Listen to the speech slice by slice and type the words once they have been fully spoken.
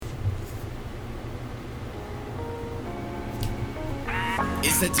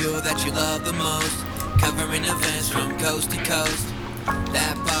It's the duo that you love the most, covering events from coast to coast.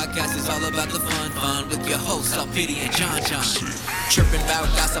 That podcast is all about the fun with your hosts, L-Pity and John. Chirping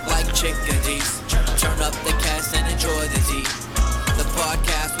about gossip like chickadees. Turn up the cast and enjoy the tea. The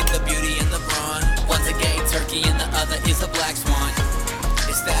podcast with the beauty and the brawn. One's a gay turkey and the other is a black swan.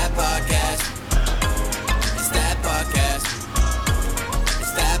 It's that podcast. It's that podcast.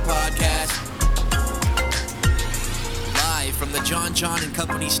 It's that podcast. Live from the John and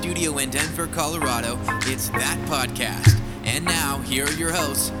Company studio in Denver, Colorado, it's That Podcast. And now, here are your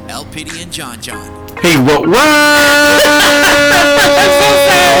hosts, L-Pity and John. Hey, what? What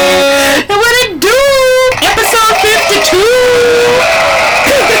it do? Episode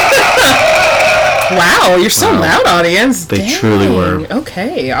 52! Wow, you're so loud, audience. They truly were.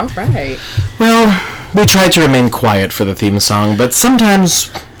 Okay, alright. Well, we tried to remain quiet for the theme song, but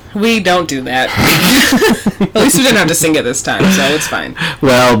sometimes... We don't do that. At least we didn't have to sing it this time, so it's fine.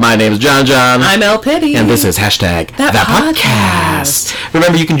 Well, my name is John. I'm L-Pity. And this is Hashtag That Podcast.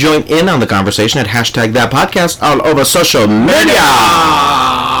 Remember, you can join in on the conversation at Hashtag That Podcast all over social media.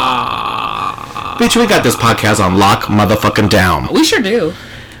 Bitch, we got this podcast on lock motherfucking down. We sure do.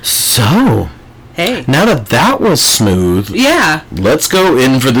 So... Hey. Now that was smooth. Yeah. Let's go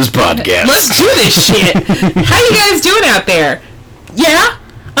in for this podcast. Let's do this shit. How you guys doing out there? Yeah?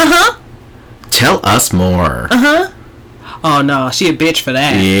 Uh-huh. Tell us more. Uh-huh. Oh, no. She a bitch for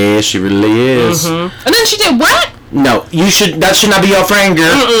that. Yeah, she really is. Mm-hmm. And then she did what? No, that should not be your friend,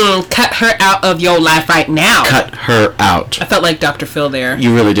 girl. Cut her out of your life right now. Cut her out. I felt like Dr. Phil there.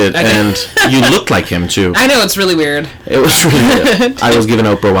 You really did. And you looked like him, too. I know, it's really weird. It was really good. I was giving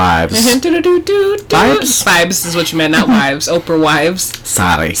Oprah wives. Vibes? Vibes is what you meant, not wives. Oprah Wives.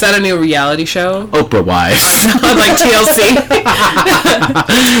 Sorry. Is that a new reality show? Oprah Wives. Like TLC.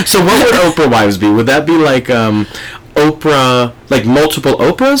 So what would Oprah Wives be? Would that be like Oprah, like multiple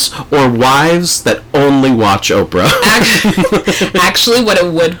Oprahs, or wives that only watch Oprah? Actually, what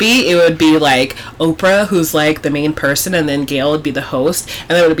it would be like Oprah, who's like the main person, and then Gail would be the host,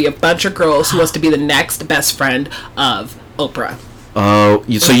 and there would be a bunch of girls who wants to be the next best friend of Oprah. Oh,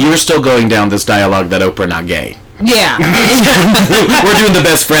 so you're still going down this dialogue that Oprah not gay? Yeah. We're doing the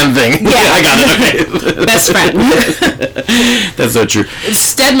best friend thing. Yeah. I got it. Best friend. That's so true.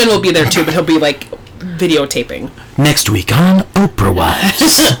 Stedman will be there too, but he'll be like videotaping. Next week on Oprah Wives.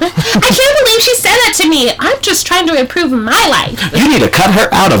 I can't believe she said that to me. I'm just trying to improve my life. You need to cut her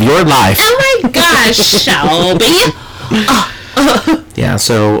out of your life. Oh my gosh, Shelby. Yeah,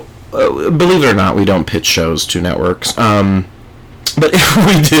 so believe it or not, we don't pitch shows to networks. But if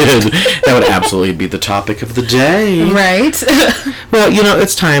we did, that would absolutely be the topic of the day. Right. Well,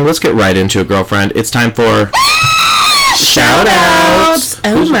 it's time. Let's get right into it, girlfriend. It's time for... Shout-outs!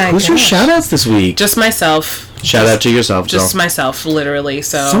 Oh my gosh. Who's your shout-outs this week? Just myself. Shout out to yourself, girl. Just myself, literally.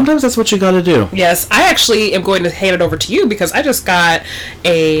 So sometimes that's what you gotta do. Yes, I actually am going to hand it over to you because I just got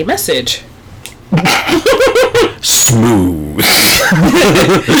a message. Smooth.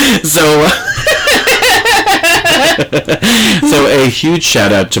 So a huge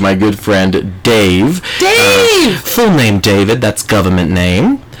shout out to my good friend Dave. Full name David, that's government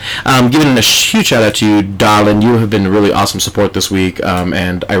name. Giving a huge shout out to you, darling. You have been really awesome support this week,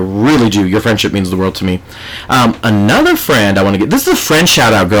 and I really do. Your friendship means the world to me. Another friend I want to get. This is a friend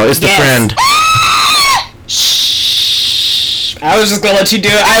shout out, girl. It's the friend. Shh. I was just gonna let you do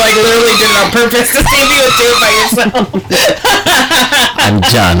it. I literally did it on purpose to see if you would do it by yourself. I'm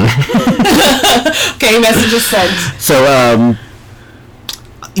done. Okay, message is sent. So,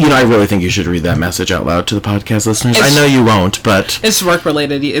 I really think you should read that message out loud to the podcast listeners. I know you won't, but... It's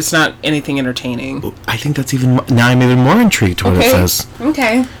work-related. It's not anything entertaining. I think that's now I'm even more intrigued what it says.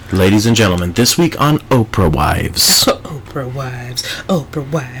 Okay. Ladies and gentlemen, this week on Oprah Wives. Oprah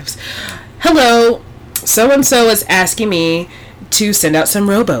Wives. Hello. So-and-so is asking me to send out some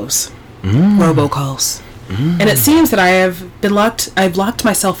robocalls. And it seems that I've locked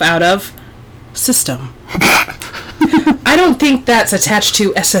myself out of system. I don't think that's attached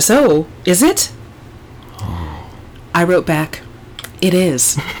to SSO, is it? Oh. I wrote back, it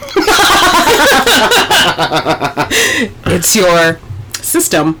is. It's your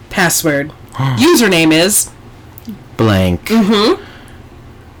system password. Username is... blank. Mm-hmm.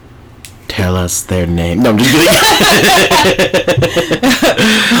 Tell us their name. No, I'm just kidding.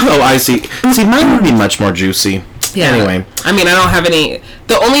 Oh, I see. See, mine would be much more juicy. Yeah. Anyway. I mean, I don't have any...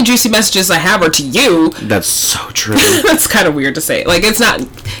 The only juicy messages I have are to you. That's so true. That's kind of weird to say. It's not...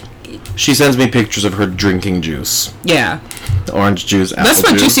 She sends me pictures of her drinking juice. Yeah. Orange juice, apple That's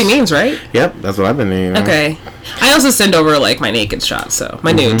what juice. juicy means, right? Yep, that's what I've been eating. Okay. I also send over like my naked shots, so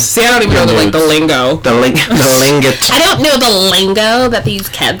my nudes. See, I don't even know the lingo. The lingot. I don't know the lingo that these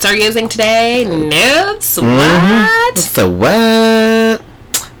kids are using today. Nudes? What? So what?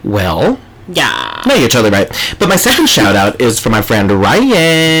 Well. Yeah. No, you're totally right. But my second shout out is for my friend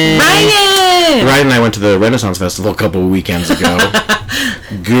Ryan. Ryan and I went to the Renaissance Festival a couple of weekends ago.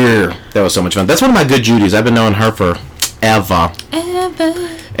 Grr. That was so much fun. That's one of my good Judies. I've been knowing her for ever.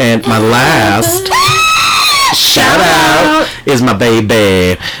 And my last shout out is my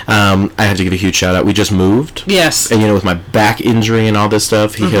baby. I have to give a huge shout out. We just moved. Yes. And with my back injury and all this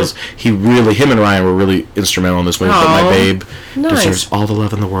stuff, him and Ryan were really instrumental in this move. But my babe deserves all the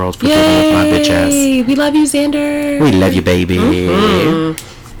love in the world for putting with my bitch ass. We love you, Xander. We love you, baby.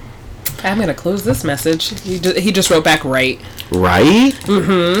 I'm going to close this message. He just wrote back right. Right?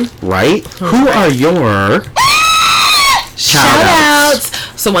 Mm-hmm. Right? Who are your shout-outs?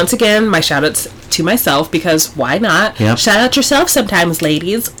 So once again, my shout-outs to myself, because why not? Yep. Shout out yourself sometimes,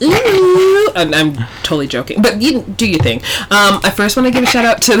 ladies. Ooh. And I'm totally joking, but you do your thing. I first want to give a shout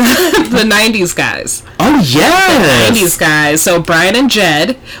out to the 90s guys. Oh, yes! The 90s guys. So Brian and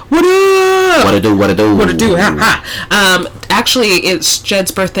Jed. What up? What to do? Actually, it's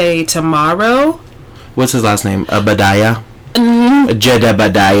Jed's birthday tomorrow. What's his last name? Abadiah? Jed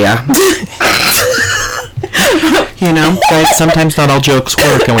Abadiah. Guys, sometimes not all jokes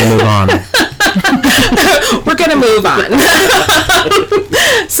work and we move on. We're gonna move on.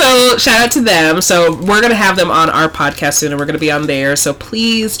 So shout out to them. So we're gonna have them on our podcast soon, and we're gonna be on there. So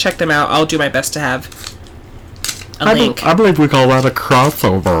please check them out. I'll do my best to have a link. I believe we call that a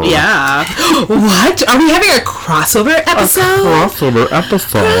crossover. Yeah. What? Are we having a crossover episode? Crossover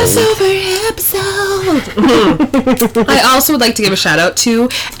episode. I also would like to give a shout out to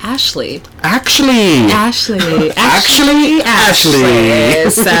Ashley. Ashley.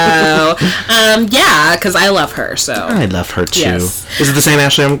 So, yeah, because I love her. So I love her too. Yes. Is it the same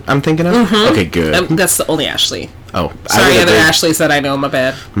Ashley I'm thinking of? Mm-hmm. Okay, good. That's the only Ashley. Oh, sorry, other Ashley said I know. My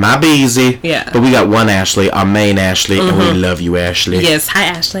bad. My be easy. Yeah. But we got one Ashley, our main Ashley, and we love you, Ashley. Yes, hi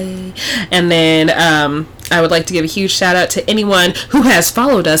Ashley. And then I would like to give a huge shout out to anyone who has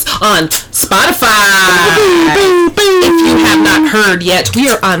followed us on Spotify. If you have not heard yet, we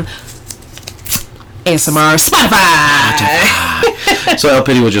are on ASMR Spotify. So El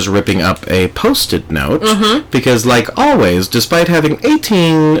Pity was just ripping up a Post-it note because, like always, despite having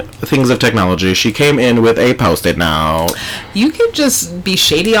 18 things of technology, she came in with a Post-it note. You could just be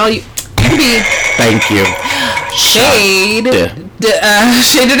shady all you can be. Thank you. Shaded. I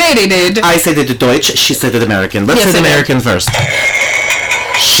said it Deutsch, she said it American. Let's say the American first.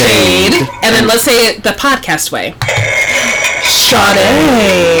 Shade. And then let's say it the podcast way.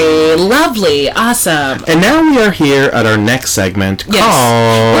 Sade. Lovely. Awesome. And now we are here at our next segment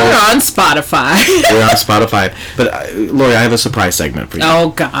called... We're on Spotify. We're on Spotify. But, Lori, I have a surprise segment for you. Oh,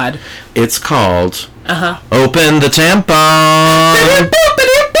 God. It's called... Open the Tampon.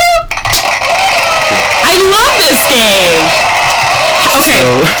 I love this game.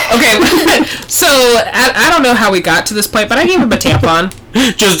 Okay. So, I don't know how we got to this point, but I gave him a tampon.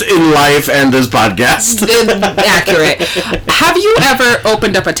 Just in life and this podcast. Accurate. Have you ever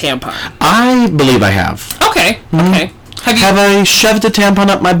opened up a tampon? I believe I have. Okay. Okay. Have I shoved a tampon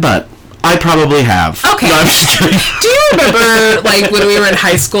up my butt? I probably have. Okay. No, I'm just kidding. Do you remember, like, when we were in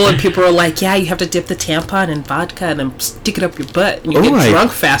high school and people were like, yeah, you have to dip the tampon in vodka and then stick it up your butt and you get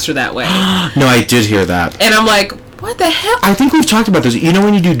drunk faster that way? No, I did hear that. And I'm like, what the hell? I think we've talked about this. You know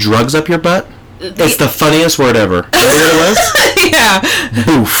when you do drugs up your butt? It's the funniest word ever. You know what it was? Yeah.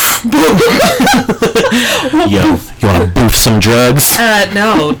 Boof. Yo, you want to boof some drugs?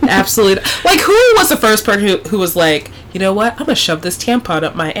 No, absolutely. Like, who was the first person who was like, you know what? I'm going to shove this tampon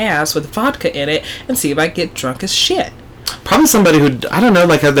up my ass with vodka in it and see if I get drunk as shit. Probably somebody who, I don't know,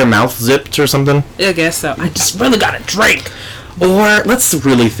 like had their mouth zipped or something. I guess so. I just really got to drink. Or, let's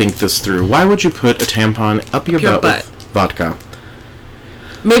really think this through. Why would you put a tampon up your butt with vodka?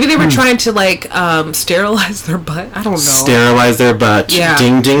 Maybe they were trying to, like, sterilize their butt. I don't know. Sterilize their butt. Yeah.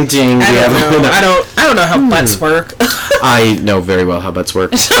 Ding, ding, ding. I don't know how butts work. I know very well how butts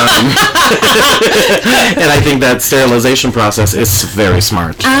work. And I think that sterilization process is very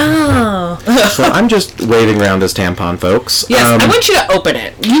smart. Oh. So I'm just waving around this tampon, folks. Yes, I want you to open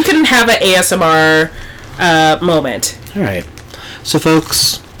it. You can have an ASMR moment. All right. So,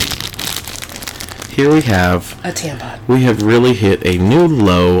 folks... Here we have a tampon. We have really hit a new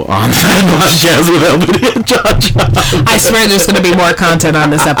low on the podcast with Elbity and John. I swear there's going to be more content on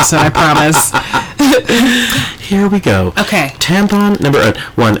this episode, I promise. Here we go. Okay. Tampon number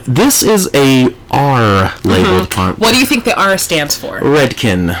 1. This is a R labeled tampon. What do you think the R stands for?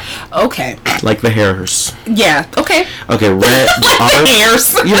 Redken. Okay. Like the hairs. Yeah. Okay. Okay, red. Like the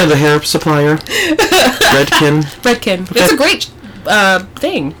hairs. You know, the hair supplier. Redken. Redken. Okay. It's a great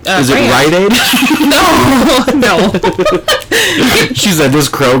thing. Is it brand. Rite Aid? No. She said this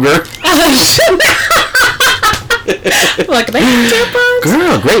Kroger. Like they have tampons?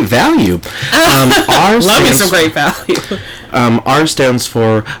 Girl, great value. R Love me stands, some great value. R stands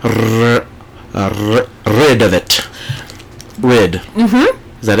for rid of it. Rid. Mm-hmm.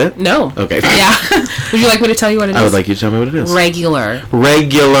 Is that it? No. Okay. Yeah. Would you like me to tell you what it is? I would like you to tell me what it is. Regular.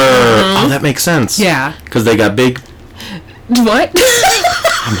 Regular. Oh, that makes sense. Yeah. Because they got big. What?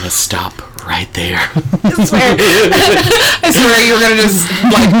 I'm going to stop right there. I swear you were going to just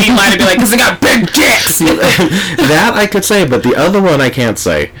like be mine and be like, because they got big dicks. That I could say, but the other one I can't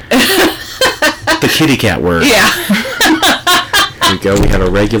say. The kitty cat word. Yeah. There we go. We have a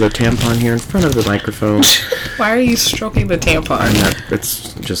regular tampon here in front of the microphone. Why are you stroking the tampon?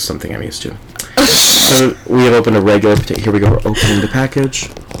 It's just something I'm used to. So we have opened a regular. Here we go. We're opening the package.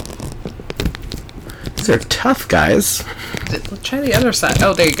 These are tough, guys. Try the other side.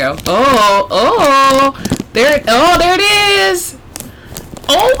 Oh, there you go. There it is.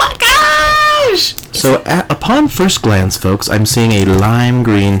 Oh my gosh! So upon first glance, folks, I'm seeing a lime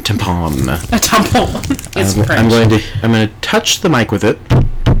green tampon. A tampon. It's French. I'm going to touch the mic with it.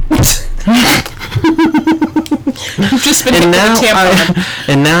 You've just been And hitting the tampon.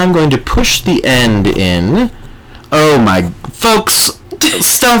 and now I'm going to push the end in. Oh my, folks,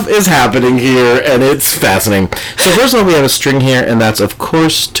 stuff is happening here, and it's fascinating. So first of all, we have a string here, and that's, of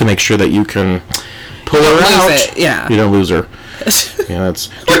course, to make sure that you can pull her out. Lose it, yeah. You don't lose her. Yeah, that's.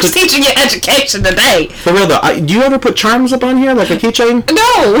 We're just teaching you education today. For real though, do you ever put charms up on here, like a keychain?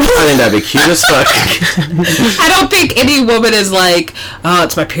 No. I think that'd be cute as fuck. I don't think any woman is like, oh,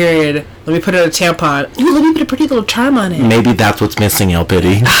 it's my period. Let me put in a tampon. Ooh, let me put a pretty little charm on it. Maybe that's what's missing, El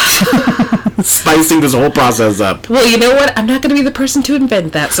Pity. Spicing this whole process up. Well, you know what? I'm not going to be the person to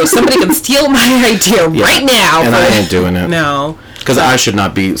invent that, so somebody can steal my idea right now. And I ain't doing it. No. Because I should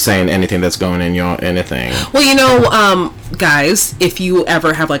not be saying anything that's going in your anything. Well, you know, guys, if you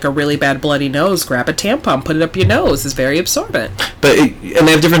ever have like a really bad bloody nose, grab a tampon, put it up your nose. It's very absorbent. But and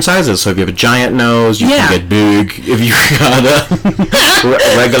they have different sizes. So if you have a giant nose, you can get big. If you got a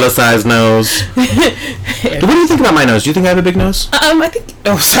regular size nose. What do you think about my nose? Do you think I have a big nose? I think.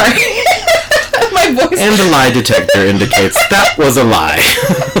 Oh, sorry. My voice. And the lie detector indicates that was a lie.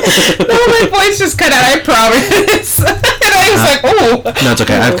 No, my voice just cut out. I promise. And I was like, oh. No, it's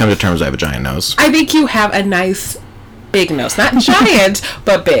okay. I've come to terms I have a giant nose. I think you have a nice big nose. Not giant,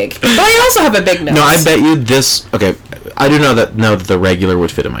 but big. But I also have a big nose. No, I bet you this. Okay, I do know that the regular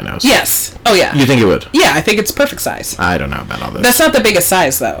would fit in my nose. Yes. Oh, yeah. You think it would? Yeah, I think it's perfect size. I don't know about all this. That's not the biggest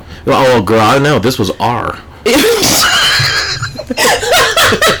size, though. Oh, girl, I know. This was R.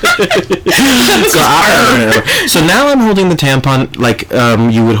 So now I'm holding the tampon like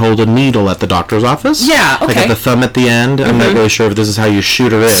you would hold a needle at the doctor's office. Yeah, okay. Like at the thumb at the end. I'm not really sure if this is how you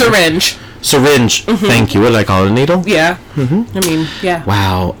shoot her in. Syringe. Thank you. What did I call it? A needle? Yeah. Mm-hmm. I mean, yeah.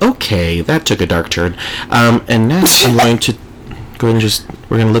 Wow. Okay, that took a dark turn. And now I'm going to go and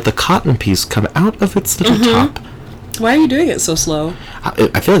we're going to let the cotton piece come out of its little top. Why are you doing it so slow?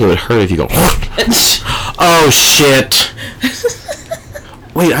 I feel like it would hurt if you go. Oh shit!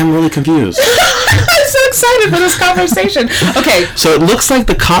 Wait, I'm really confused. I'm so excited for this conversation. Okay. So it looks like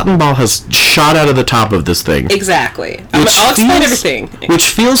the cotton ball has shot out of the top of this thing. Exactly. I'll explain everything. Which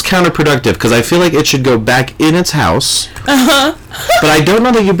feels counterproductive, because I feel like it should go back in its house. Uh-huh. But I don't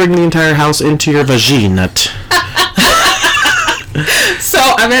know that you bring the entire house into your vagina. So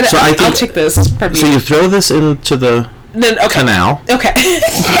I'll take this. So you throw this into the canal. Okay.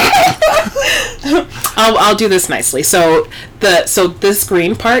 I'll do this nicely. So this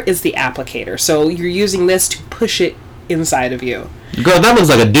green part is the applicator. So you're using this to push it inside of you. Girl, that looks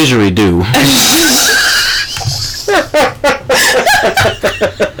like a didgeridoo.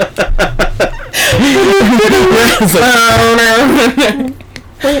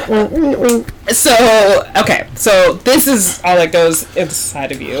 So this is all that goes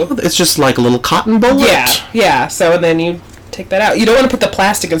inside of you. It's just like a little cotton bullet. Yeah. So and then you take that out. You don't want to put the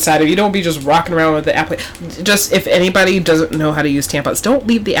plastic inside of you. You don't be just rocking around with the applicator. Just if anybody doesn't know how to use tampons, don't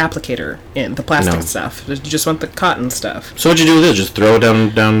leave the applicator in the plastic stuff. You just want the cotton stuff. So what you do with it? Just throw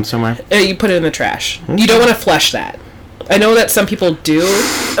it down somewhere? You put it in the trash. You don't want to flush that. I know that some people do.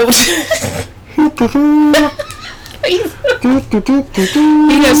 He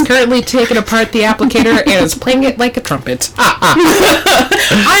has currently taken apart the applicator and is playing it like a trumpet.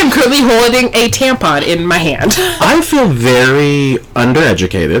 I'm currently literally holding a tampon in my hand. I feel very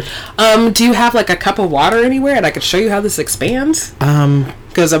undereducated. Do you have like a cup of water anywhere, and I could show you how this expands?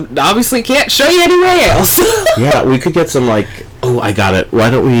 Because I obviously can't show you anywhere else. Yeah, we could get some like. Oh, I got it. Why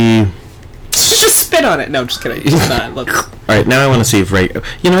don't we? Just spit on it. No, just kidding. It's not. Look. All right, now I want to see if maybe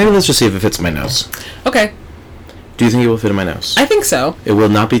let's just see if it fits my nose. Okay. Do you think it will fit in my nose? I think so. It will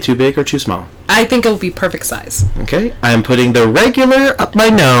not be too big or too small. I think it'll be perfect size. Okay, I am putting the regular up my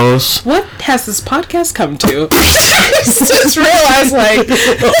nose. What has this podcast come to? I just realized, like,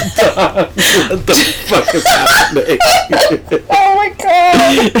 What the fuck is happening? oh my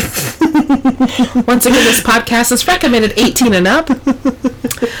god! Once again, this podcast is recommended 18 and up.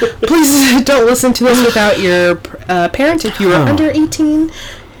 Please don't listen to this without your parent if you are under 18.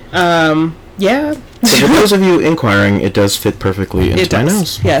 Yeah. So for those of you inquiring, it does fit perfectly into my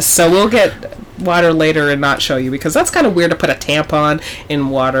nose. Yes, so we'll get water later and not show you, because that's kind of weird to put a tampon in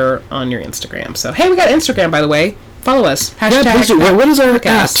water on your Instagram. So, hey, we got Instagram, by the way. Follow us. Hashtag Yeah, please, what is our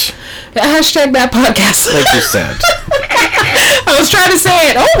podcast. Hashtag that podcast. Like you said. I was trying to say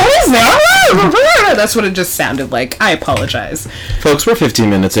it. Oh, what is that? That's what it just sounded like. I apologize. Folks, we're 15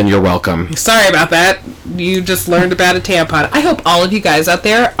 minutes in. You're welcome. Sorry about that. You just learned about a tampon. I hope all of you guys out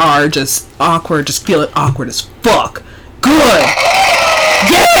there are just awkward, just feeling awkward as fuck. Good.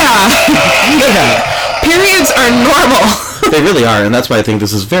 Yeah. Yeah. Periods are normal. They really are, and that's why I think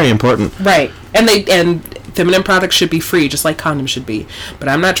this is very important. Right. And feminine products should be free, just like condoms should be. But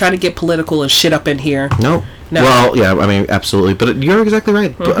I'm not trying to get political and shit up in here. No. No. Well, yeah, I mean, absolutely. But you're exactly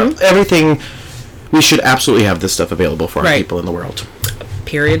right. Everything, we should absolutely have this stuff available for our people in the world.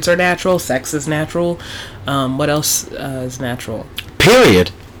 Periods are natural. Sex is natural. What else is natural?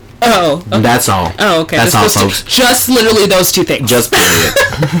 Period. Oh. Okay. That's all. Oh, okay. That's all, folks. Just literally those two things. Just period.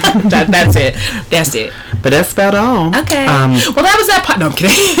 That's it. That's it. But that's about all. Okay. Well, that was that No, I'm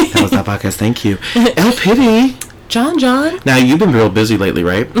kidding. That was that podcast. Thank you. El Pity. John. Now, you've been real busy lately,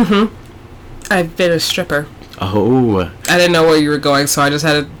 right? Mm-hmm. I've been a stripper. Oh. I didn't know where you were going, so I just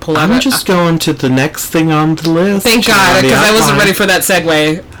had to pull out. I'm just going to the next thing on the list. Thank God, because I wasn't ready for that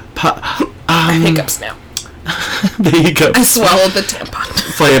segue. Hiccups now. There you go. I swallowed the tampon.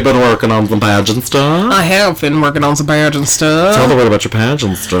 So you've been working on some pageant stuff? I have been working on some pageant stuff. Tell the world about your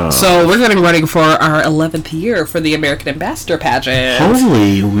pageant stuff. So we're getting ready for our 11th year for the American Ambassador pageant.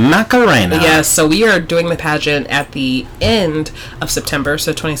 Holy Macarena. Yes, so we are doing the pageant at the end of September,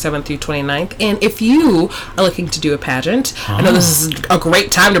 so 27th through 29th. And if you are looking to do a pageant, I know this is a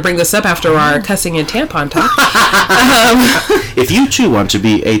great time to bring this up after our cussing and tampon talk. If you too want to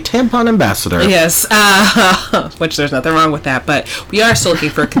be a tampon ambassador. Yes, which there's nothing wrong with that, but we are still looking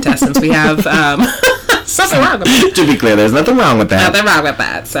for contestants. We have something wrong with that. To be clear, there's nothing wrong with that. Nothing wrong with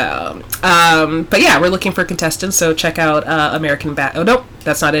that. So, but yeah, we're looking for contestants. So check out Oh nope,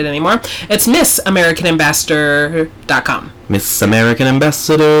 that's not it anymore. It's MissAmericanAmbassador.com.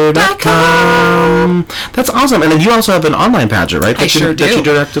 MissAmericanAmbassador.com. That's awesome. And then you also have an online pageant, right? I sure do. That you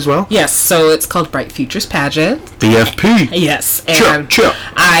direct as well? Yes, so it's called Bright Futures Pageant. BFP. Yes, and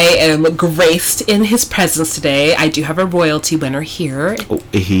I am graced in his presence today. I do have a royalty winner here. Oh,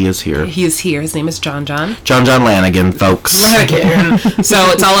 he is here. He is here. His name is John. John Lanigan, folks. Lanigan.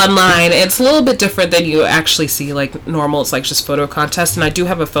 So it's all online. It's a little bit different than you actually see like normal. It's like just photo contest, and I do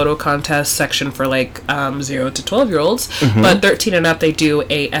have a photo contest section for like 0 to 12-year-olds. Mm-hmm. But 13 and up, they do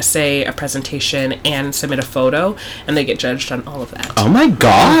a essay, a presentation, and submit a photo, and they get judged on all of that. Oh my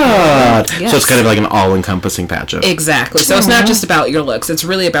God! Yes. So it's kind of like an all-encompassing pageant. Exactly. So it's not just about your looks; it's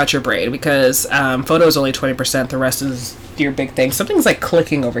really about your brain, because photo is only 20%. The rest is your big thing. Something's like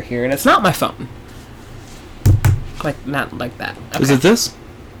clicking over here, and it's not my phone. Like not like that. Okay. Is it this?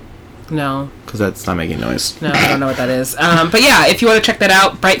 No. Because that's not making noise. No, I don't know what that is. But yeah, if you want to check that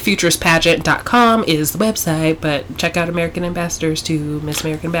out, brightfuturespageant.com is the website. But check out American Ambassadors to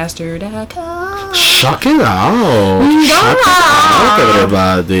MissAmericanAmbassador.com. Check it out. Yeah. Check it out,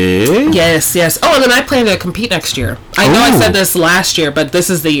 everybody. Yes. Oh, and then I plan to compete next year. I know I said this last year, but this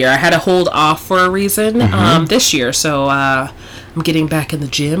is the year. I had to hold off for a reason this year. So I'm getting back in the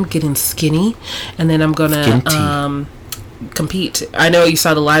gym, getting skinny. And then I'm going to... compete. I know you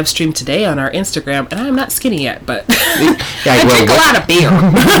saw the live stream today on our Instagram, and I'm not skinny yet, but I drink a lot of beer.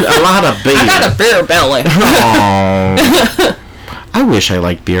 A lot of beer. I got a beer belly. I wish I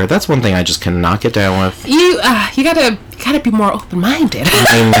liked beer. That's one thing I just cannot get down with. You gotta be more open-minded.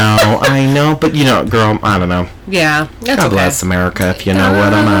 I know, but girl, I don't know. Yeah, that's God okay. bless America, if you know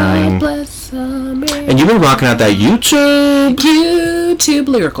what I mean. Bless America. And you've been rocking out that YouTube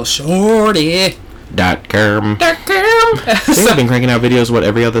lyrical shorty. So, I've been cranking out videos,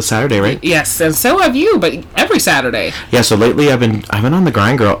 every other Saturday, right? Yes, and so have you, but every Saturday. Yeah, so lately I've been on the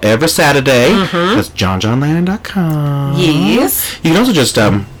grind, girl, every Saturday. That's JohnJohnLannon.com. Yes. You can also just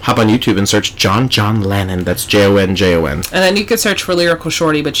hop on YouTube and search John Lannon. That's JONJON. And then you can search for Lyrical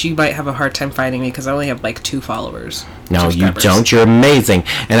Shorty, but you might have a hard time finding me because I only have like 2 followers. No, you don't. You're amazing.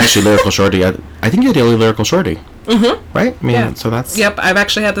 And actually, Lyrical Shorty, I think you're the only Lyrical Shorty. Right? I mean, Yeah. so that's... Yep, I've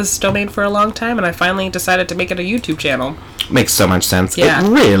actually had this domain for a long time, and I finally decided to make it a YouTube channel. Makes so much sense. Yeah. It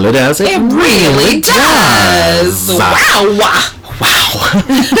really does. It really does! Wow! Wow.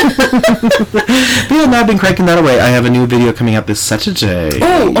 But yeah, now I've been cranking that away. I have a new video coming out this Saturday.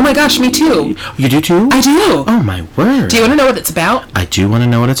 Oh my gosh, me too. You do too? I do. Oh my word. Do you want to know what it's about? I do want to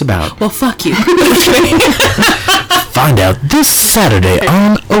know what it's about. Well, fuck you. Find out this Saturday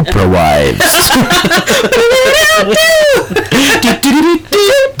on Oprah Wives. You did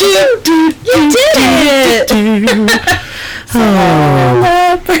it! Come on!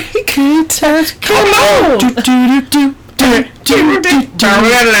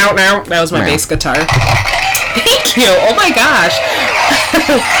 That was my bass guitar. Thank you. Oh my gosh.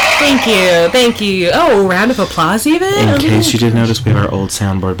 Thank you. Oh, round of applause even? In case you didn't notice, we have our old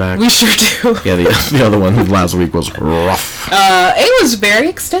soundboard back. We sure do. Yeah, the other one last week was rough. It was very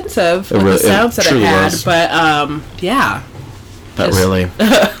extensive with the sounds that it had, was. but yeah. But really.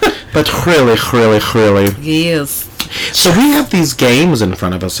 Really. Yes. So we have these games in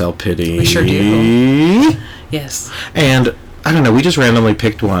front of us, El Pity. We sure do. Yes. And, I don't know, we just randomly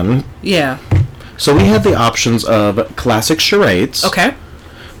picked one. Yeah. So we have the options of classic charades. Okay.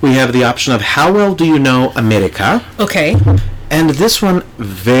 We have the option of how well do you know America. Okay. And this one,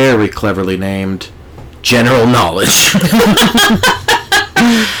 very cleverly named, general knowledge.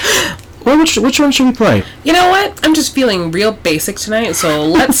 Well, which one should we play? You know what? I'm just feeling real basic tonight, so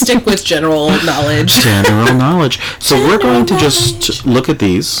let's stick with general knowledge. General knowledge. So we're going to just look at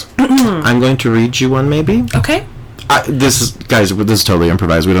these. I'm going to read you one, maybe. Okay. This is totally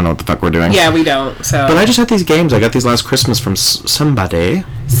improvised. We don't know what the fuck we're doing. Yeah, we don't. So. But I just had these games. I got these last Christmas from somebody.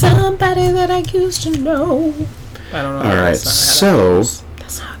 Somebody that I used to know. I don't know. All right. So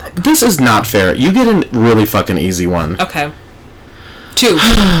That's not that. this is not fair. You get a really fucking easy one. Okay. 2.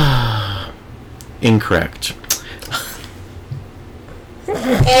 Incorrect.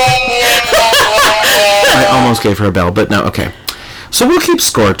 I almost gave her a bell, but no. Okay. So we'll keep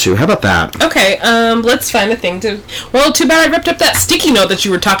score 2. How about that? Okay, let's find a thing to... Well, too bad I ripped up that sticky note that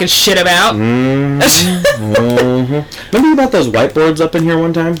you were talking shit about. Remember you bought those whiteboards up in here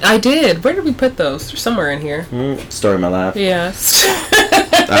one time? I did. Where did we put those? They're somewhere in here. Story of my life. Yes.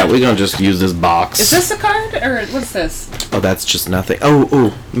 We're going to just use this box. Is this a card? Or what's this? Oh, that's just nothing.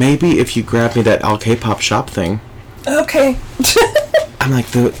 Oh, maybe if you grab me that All K-pop shop thing. Okay. I'm like,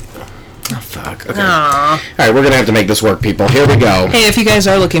 oh, fuck. Okay. Aww. Alright, we're gonna have to make this work, people. Here we go. Hey, if you guys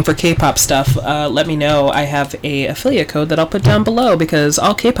are looking for K-pop stuff, let me know. I have a affiliate code that I'll put down below because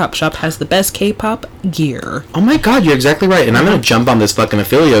All K-pop Shop has the best K-pop gear. Oh my god, you're exactly right. And I'm gonna jump on this fucking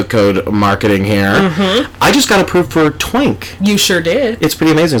affiliate code marketing here. I just got approved for Twink. You sure did. It's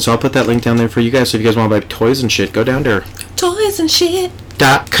pretty amazing, so I'll put that link down there for you guys. So if you guys want to buy toys and shit, go down there. Toys and shit.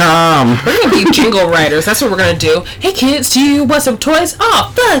 .com. We're gonna be jingle writers. That's what we're gonna do. Hey kids, do you want some toys?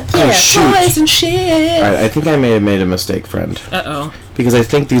 Oh fuck yeah, toys and shit. Alright, I think I may have made a mistake, friend. Uh-oh. Because I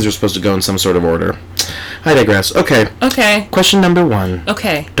think these are supposed to go in some sort of order. I digress. Okay. Okay. Question number 1.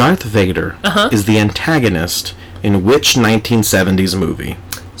 Okay. Darth Vader is the antagonist in which 1970s movie?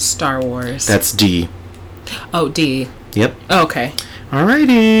 Star Wars. That's D. Oh, D. Yep. Okay.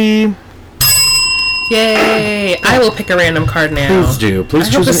 Alrighty. Yay! I will pick a random card now. Please do. Please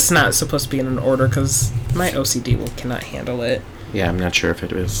I hope choose it's not supposed to be in an order because my OCD cannot handle it. Yeah, I'm not sure if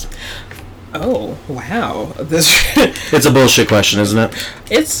it is. Oh, wow. This It's a bullshit question, isn't it?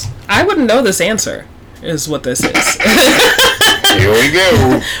 it's I wouldn't know this answer is what this is. Here we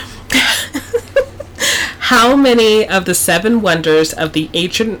go. How many of the 7 wonders of the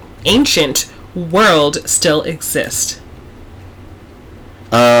ancient world still exist?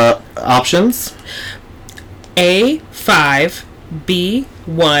 Options? A5,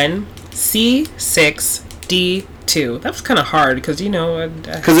 B1, C6, D2. That was kind of hard because,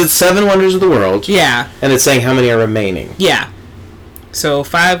 Because it's 7 wonders of the world. yeah. And it's saying how many are remaining. Yeah. So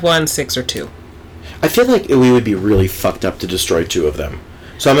 5, 1, 6, or 2. I feel like we would be really fucked up to destroy 2 of them.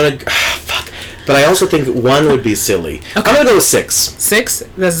 So I'm gonna... fuck. But I also think 1 would be silly. Okay. I'm gonna go with 6. 6?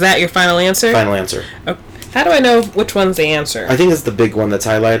 Is that your final answer? Final answer. Okay. How do I know which one's the answer? I think it's the big one that's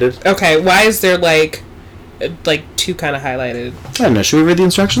highlighted. Okay, why is there like 2 kind of highlighted? I don't know. Should we read the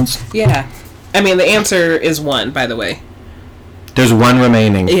instructions? Yeah. I mean, the answer is 1, by the way. There's one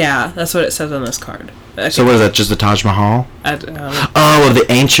remaining. Yeah, that's what it says on this card. So what is that, just the Taj Mahal? Oh, of the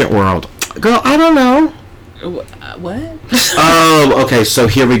ancient world. Girl, I don't know. What? Oh, okay, so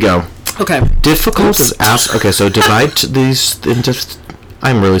here we go. Okay. Difficult is asked. Okay, so divide these into...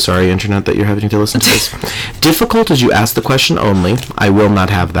 I'm really sorry, Internet, that you're having to listen to this. Difficult is you ask the question only. I will not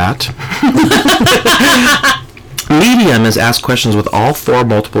have that. Medium is ask questions with all 4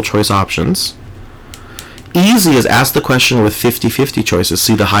 multiple choice options. Easy is ask the question with 50-50 choices.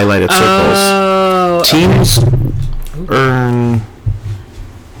 See the highlighted circles. Oh. Teams earn...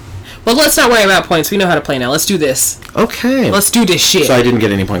 Well, let's not worry about points. We know how to play now. Let's do this. Okay. Let's do this shit. So I didn't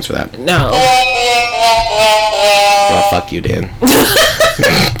get any points for that. No. Well, fuck you, Dan.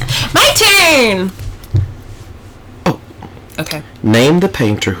 My turn! Oh. Okay. Name the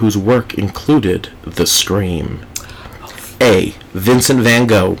painter whose work included The Scream. A. Vincent van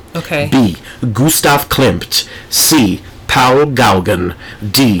Gogh. Okay. B. Gustav Klimt. C. Paul Gauguin.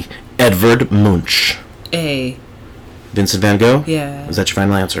 D. Edvard Munch. A. Vincent van Gogh? Yeah. Is that your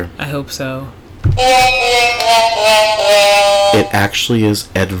final answer? I hope so. It actually is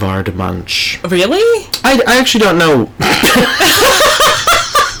Edvard Munch. Really? I actually don't know.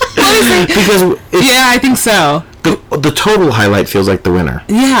 Because Yeah, I think so. the total highlight feels like the winner.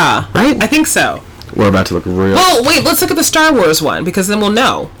 Yeah. Right? I think so. We're about to look real... Well, wait, let's look at the Star Wars one, because then we'll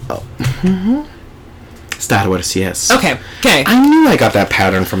know. Star Wars, yes. Okay. I knew I got that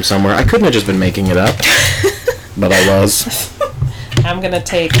pattern from somewhere. I couldn't have just been making it up. But I was. I'm gonna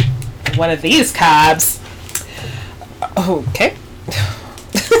take one of these cards. Okay.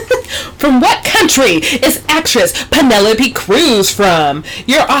 From what country is actress Penelope Cruz from?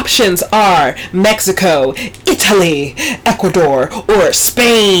 Your options are Mexico, Italy, Ecuador, or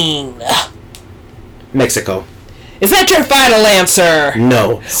Spain. Mexico. Is that your final answer?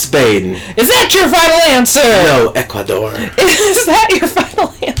 No. Spain. Is that your final answer? No. Ecuador. Is that your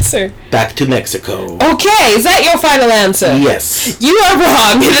final answer? Back to Mexico. Okay, is that your final answer? Yes. You are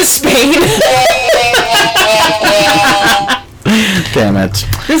wrong. It is Spain. Damn it.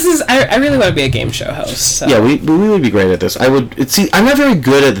 This is... I really want to be a game show host. So. Yeah, we would be great at this. I'm not very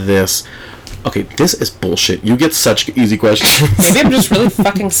good at this. Okay, this is bullshit. You get such easy questions. Maybe I'm just really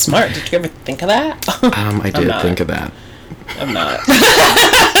fucking smart. Did you ever think of that? I did think of that. I'm not.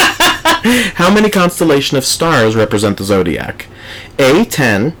 How many constellation of stars represent the zodiac?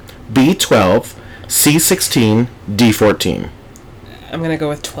 A10, B12, C16, D14. I'm going to go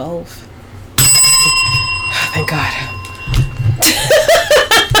with 12. Thank God.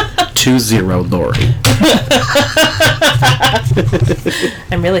 2-0, Lori.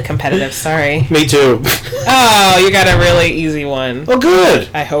 I'm really competitive, sorry. Me too. Oh, you got a really easy one. Oh, good.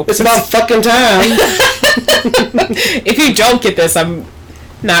 I hope. It's about fucking time. If you don't get this, I'm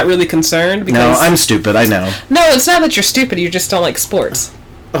not really concerned. Because No, I'm stupid, I know. No, it's not that you're stupid, you just don't like sports.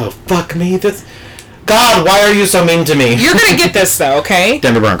 Oh, fuck me. God, why are you so mean to me? You're going to get this, though, okay?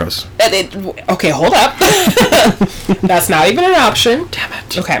 Denver Broncos. Okay, hold up. That's not even an option. Damn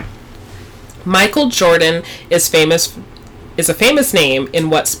it. Okay. Michael Jordan is a famous name in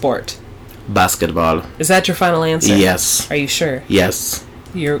what sport? Basketball. Is that your final answer? Yes. Are you sure? Yes.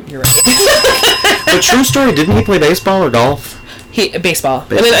 You're right. But true story, didn't he play baseball or golf? Baseball.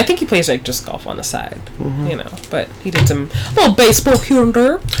 I mean, I think he plays like just golf on the side, you know. But he did some little baseball here and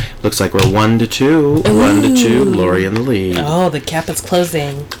there. Looks like we're 1-2. 1-2. Lori in the lead. Oh, the gap is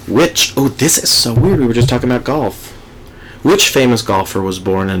closing. This is so weird. We were just talking about golf. Which famous golfer was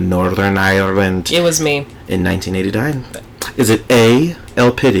born in Northern Ireland? It was me. In 1989. Is it A.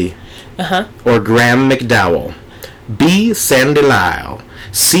 El Pitti? Uh-huh. Or Graham McDowell? B. Sandy Lyle?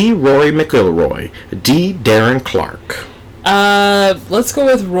 C. Rory McIlroy? D. Darren Clark? Let's go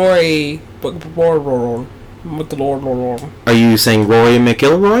with Rory. Are you saying Rory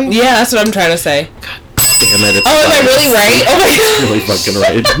McIlroy? Yeah, that's what I'm trying to say. Damn it, am I really right? Oh my God. Really fucking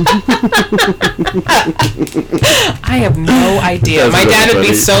right. I have no idea. That's My really dad would be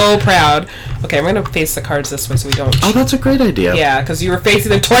funny. so proud. Okay, I'm gonna face the cards this way so we don't... Oh, that's a great idea. Yeah, because you were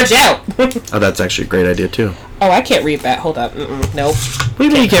facing them towards you. Oh, that's actually a great idea, too. Oh, I can't read that. Hold up. Nope. What do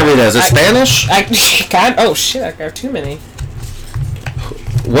you mean you can't read that? Is it Spanish? I can't... Oh, shit. I got too many.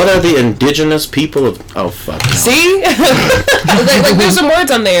 What are the indigenous people of... Oh, fuck. No. See? like, there's some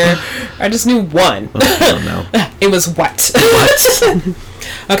words on there. I just knew one. Oh, no. It was what? What?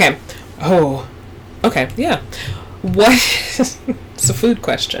 Okay. Oh. Okay, yeah. What... It's a food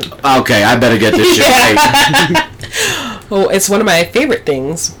question. Okay, I better get this shit right. Well, it's one of my favorite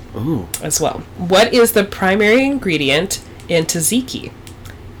things. Ooh. As well. What is the primary ingredient in tzatziki?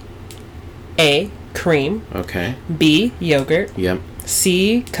 A. Cream. Okay. B. Yogurt. Yep.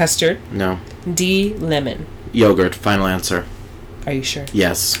 C. Custard. No. D. Lemon. Yogurt. Final answer. Are you sure?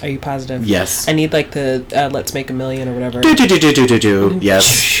 Yes. Are you positive? Yes. I need like the Let's Make a Million or whatever. Do.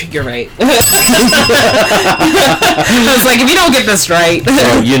 Yes. You're right. I was like, if you don't get this right.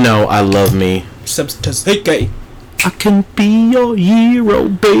 Oh, you know I love me. Substance. I can be your hero,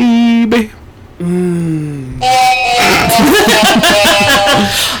 baby.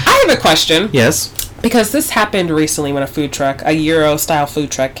 I have a question. Yes. Because this happened recently when a Euro-style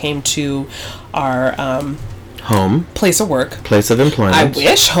food truck came to our Home. place of work. Place of employment. I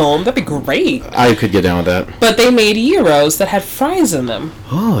wish home. That'd be great. I could get down with that. But they made gyros that had fries in them.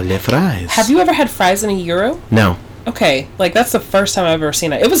 Oh, les fries. Have you ever had fries in a gyro? No. Okay, like that's the first time I've ever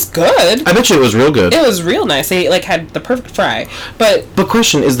seen it. It was good. I bet you it was real good. It was real nice. They like had the perfect fry. But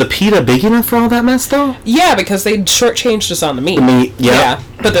question, is the pita big enough for all that mess though? yeah, because they shortchanged us on the meat. The meat, yeah.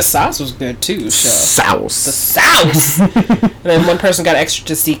 But the sauce was good too. So. Sauce. The sauce. And then one person got extra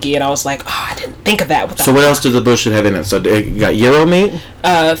tzatziki, and I was like, oh, I didn't think of that. So what else did the bullshit have in it? So you got gyro meat?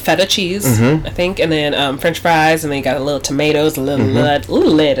 Feta cheese, I think, and then French fries, and then you got a little tomatoes, a little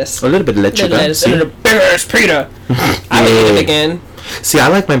lettuce. A little bit of lettuce. And then a big pita. I would eat it again. See, I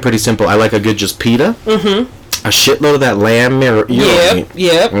like mine pretty simple. I like a good just pita. A shitload of that lamb meat.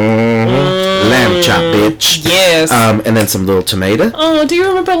 Yep. Lamb chop, bitch. Yes. And then some little tomato. Oh, do you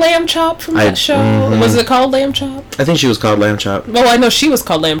remember Lamb Chop from that show? Was it called Lamb Chop? I think she was called Lamb Chop. Well, I know she was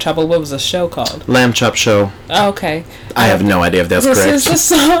called Lamb Chop, but what was the show called? Lamb Chop Show. Oh, okay. I have no idea if that's correct. This is a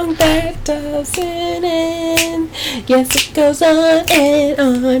song that doesn't end. Yes, it goes on and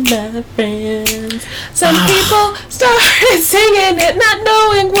on, my friends. Some people started singing it, not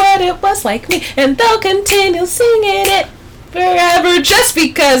knowing what it was like me, and they'll continue singing it forever just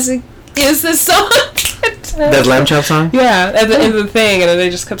because it is the song. That Lamb Chop song? Yeah, at the end of the thing, and then they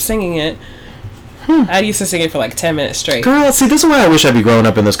just kept singing it. I used to sing it for like 10 minutes straight. Girl, see, this is why I wish I'd be growing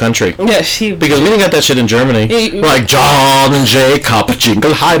up in this country. Yeah, because we didn't got that shit in Germany. We're like John and Jacob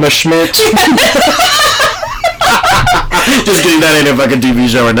Jingleheimer Schmidt. Just kidding, that ain't a fucking TV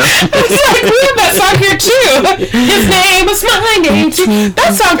show or nothing. It's like, we have that song here too. His name is my name too.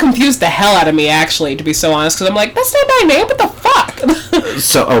 That song confused the hell out of me, actually, to be so honest, because I'm like, that's not my name, what the fuck?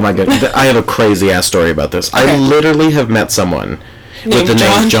 So, oh my god, I have a crazy ass story about this. Okay. I literally have met someone with the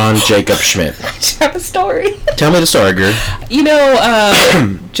name John Jacob Schmidt. I have a story. Tell me the story, girl. You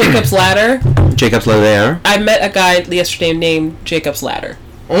know, Jacob's Ladder? Jacob's Ladder? I met a guy yesterday named Jacob's Ladder.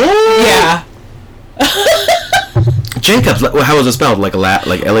 Oh! Yeah. Jacob's, how was it spelled? Like Ladder?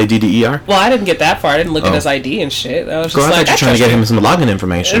 Well, I didn't get that far. I didn't look at his ID and shit. I was just I thought you were trying to get him some login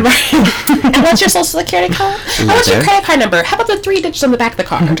information. Right. And what's your social security code? What's your credit card number? How about the 3 digits on the back of the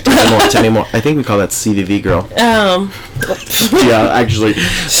card? Tell me more. I think we call that CVV, girl. Yeah, actually.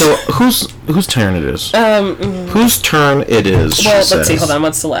 So, whose turn it is? Whose turn it is? Well, let's see. Hold on.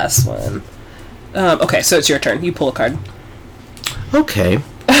 What's the last one? Okay, so it's your turn. You pull a card. Okay.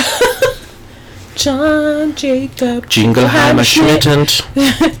 John Jacob Jingleheimer Schmidt.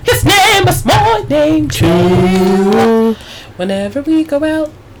 His name is my name too. Whenever we go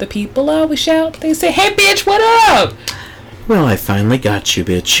out, the people always shout. They say, "Hey, bitch, what up?" Well, I finally got you,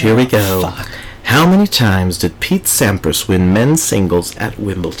 bitch. Here we go. Fuck. How many times did Pete Sampras win men's singles at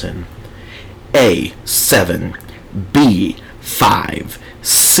Wimbledon? A. 7. B. 5.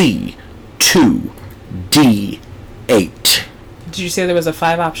 C. 2. D. 8. Did you say there was a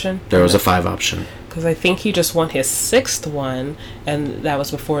 5 option? There was a 5 option. Because I think he just won his 6th one, and that was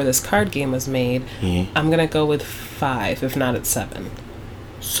before this card game was made. Yeah. I'm going to go with 5, if not, it's 7.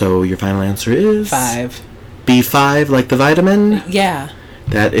 So your final answer is? 5. B5, like the vitamin? Yeah.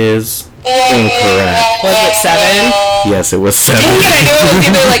 That is incorrect. Was it 7? Yes, it was 7. Dang it, I knew it was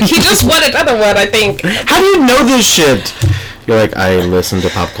either, like, he just won another one, I think. How do you know this shit? You're like, I listen to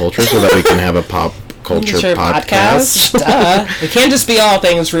pop culture so that we can have a pop culture podcast. Duh. It can't just be all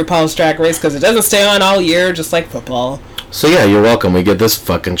things RuPaul's Drag Race because it doesn't stay on all year, just like football. So yeah, you're welcome. We get this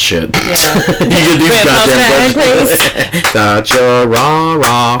fucking shit. Yeah. You get these goddamn questions. Gotcha, rah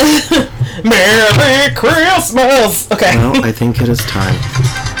rah. Merry Christmas. Okay. Well, I think it is time.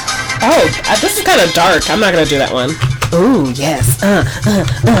 Oh, this is kind of dark. I'm not gonna do that one. Ooh, yes.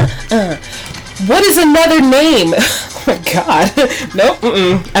 What is another name? Oh my god. Nope.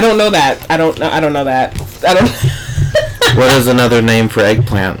 I don't know that. I don't know that. What is another name for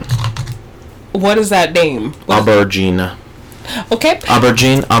eggplant? What is that name? Aubergine. Okay.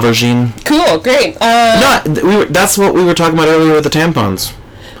 Aubergine. Cool. Great. No, that's what we were talking about earlier with the tampons.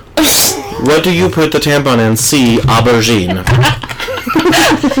 What do you put the tampon in? C. Aubergine.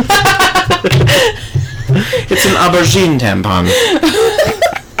 It's an aubergine tampon.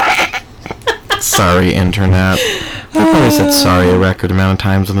 Sorry, internet. I probably said sorry a record amount of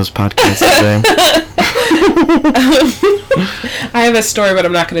times on this podcast today. I have a story, but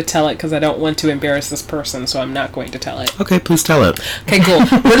I'm not going to tell it because I don't want to embarrass this person, so I'm not going to tell it. Okay, please tell it. Okay, cool.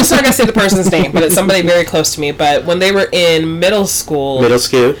 We're just not going to say the person's name, but it's somebody very close to me. But when they were in middle school...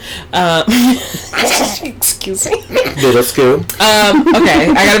 Excuse me? Middle school. Okay,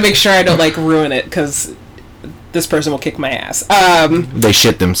 I got to make sure I don't, like, ruin it, because this person will kick my ass. They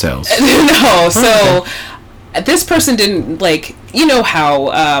shit themselves. No, so... This person didn't, like, you know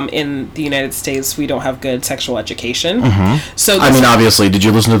how in the United States we don't have good sexual education. Mm-hmm. So I mean, obviously, did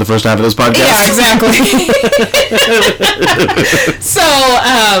you listen to the first half of this podcast? Yeah, exactly. So,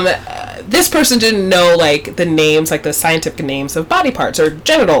 this person didn't know, like, the names, like the scientific names of body parts or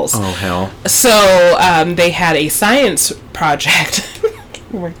genitals. Oh, hell. So, they had a science project.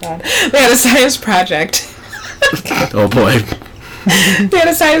 Oh, my God. They had a science project. Oh, boy. They had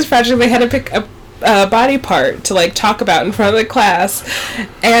a science project. They had to pick a body part to, like, talk about in front of the class,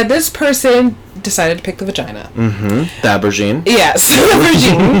 and this person decided to pick the vagina. Mm-hmm. The aubergine. Yes, the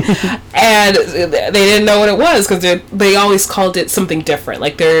aubergine. And they didn't know what it was because they always called it something different.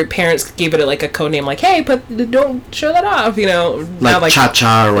 Like, their parents gave it like a code name, like, "Hey, but don't show that off," you know. Like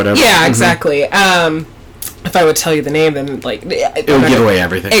cha-cha or whatever. Yeah, exactly. Mm-hmm. If I would tell you the name, then, like... It would give away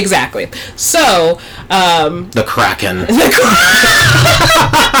everything. Exactly. So, the Kraken.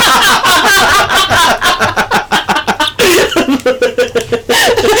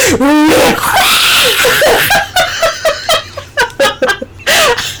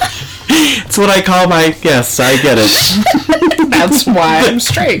 It's what I call my... Yes, I get it. That's why I'm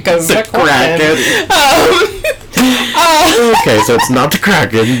straight, because the Kraken. Okay, so it's not the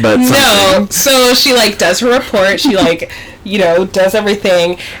Kraken, but something. No, so she, like, does her report, she, like, you know, does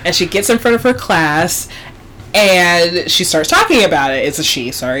everything, and she gets in front of her class, and she starts talking about it. It's a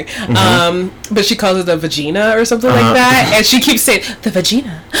she, sorry. Mm-hmm. But she calls it the vagina or something like that, and she keeps saying, the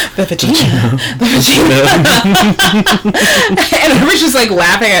vagina, the vagina, the vagina. And everyone's just, like,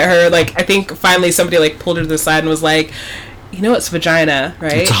 laughing at her. Like, I think finally somebody, like, pulled her to the side and was like, you know it's vagina,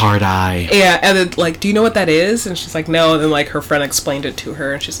 right? It's a hard eye. Yeah, and then, like, do you know what that is? And she's like, no. And then, like, her friend explained it to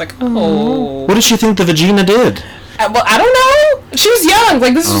her, and she's like, oh. What did she think the vagina did? Well, I don't know. She was young.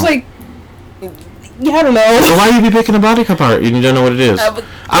 Like, this was, like, yeah, I don't know. So why would you be picking a body part? You don't know what it is.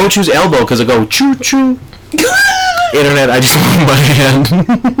 I would choose elbow, because it go choo-choo. Internet, I just moved my hand.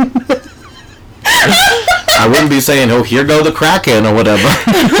 I wouldn't be saying, oh, here go the Kraken, or whatever.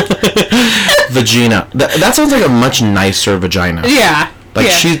 Vagina. That sounds like a much nicer vagina. Yeah. Like,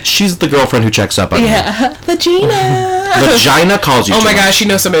 yeah. she's the girlfriend who checks up on you. Yeah. Vagina. Vagina calls you. Oh my gosh, you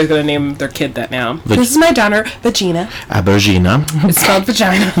know somebody's going to name their kid that now. This is my daughter, Vagina. Aubergina. It's spelled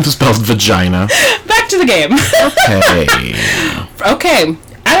vagina. It's spelled vagina. Back to the game. Okay. Okay.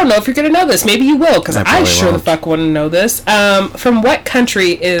 I don't know if you're going to know this. Maybe you will, because I sure the fuck want to know this. From what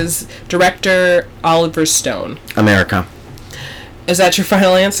country is director Oliver Stone? America. Is that your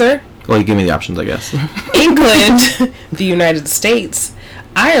final answer? Well, you give me the options, I guess. England, the United States,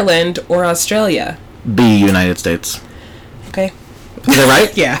 Ireland, or Australia? B, United States. Okay. Is that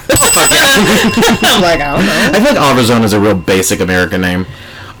right? Yeah. I'm like, I don't know. I feel like Oliver Stone is a real basic American name.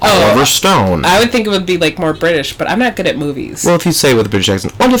 Oliver Stone. I would think it would be, like, more British, but I'm not good at movies. Well, if you say it with a British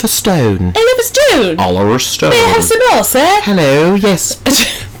accent, Oliver Stone. Oliver Stone. Oliver Stone. May I have some more, sir? Hello, yes.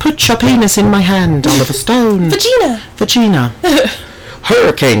 Put your penis in my hand, Oliver Stone. Vagina. Vagina.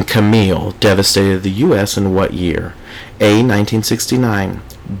 Hurricane Camille devastated the U.S. in what year? A, 1969.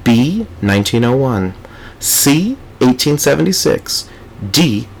 B, 1901. C, 1876.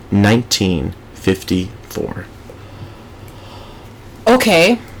 D, 1954.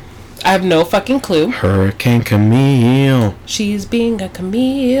 Okay. I have no fucking clue. Hurricane Camille. She's being a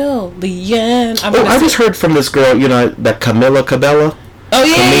chameleon. I just heard from this girl, you know, that Camila Cabello. Oh,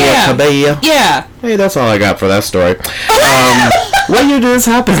 yeah, Camila Cabello. Yeah. Hey, that's all I got for that story. What year did this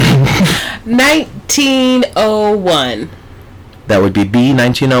happen? 1901. That would be B,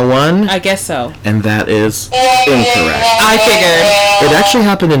 1901. I guess so. And that is incorrect. I figured. It actually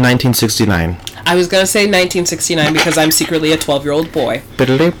happened in 1969. I was going to say 1969 because I'm secretly a 12-year-old boy.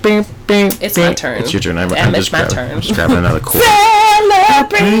 It's my turn. It's your turn. I'm just grabbing another chord.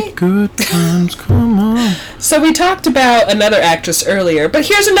 Celebrate Good times, come on. So we talked about another actress earlier, but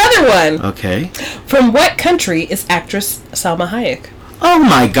here's another one. Okay. From what country is actress Salma Hayek? Oh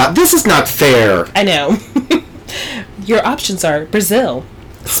my god, this is not fair. I know. Your options are Brazil,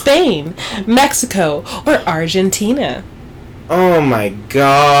 Spain, Mexico, or Argentina. Oh my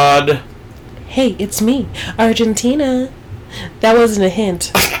god. Hey, it's me, Argentina. That wasn't a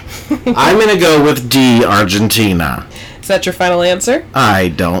hint. I'm gonna go with D, Argentina. Is that your final answer? I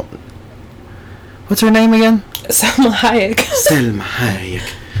don't. What's her name again? Salma Hayek. Salma Hayek.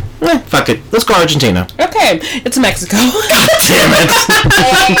 Fuck it. Let's go Argentina. Okay, it's Mexico. Damn it.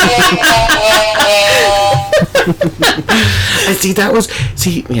 I see, that was...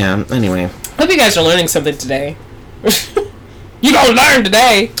 See, yeah, anyway. Hope you guys are learning something today. You gonna learn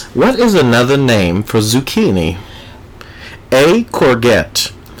today. What is another name for zucchini? A.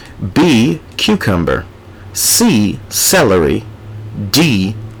 Courgette. B. Cucumber. C. Celery.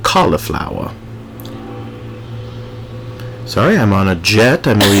 D. Cauliflower. Sorry, I'm on a jet.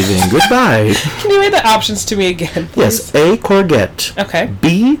 I'm leaving. Goodbye. Can you read the options to me again, please? Yes, A. Courgette. Okay.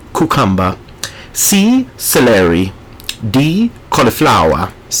 B. Cucumber. C. Celery. D.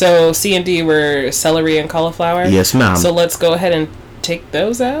 Cauliflower. So C and D were celery and cauliflower? Yes, ma'am. So let's go ahead and take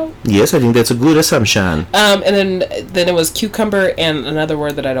those out. Yes, I think that's a good assumption. And then it was cucumber and another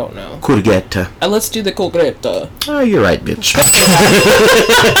word that I don't know. Courgette. Let's do the courgette. Oh, you're right, bitch.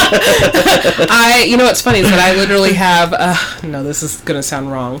 You know what's funny is that I literally have, no, this is going to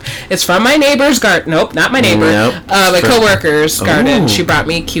sound wrong. It's from my neighbor's garden. Nope, not my neighbor. Nope. My coworker's garden. Oh. She brought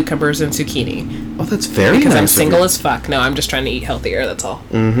me cucumbers and zucchini. Oh, that's very Because nice I'm of single you. as fuck. No, I'm just trying to eat healthier, that's all.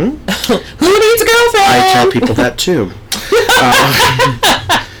 Mm-hmm. Who needs a girlfriend? I tell people that too.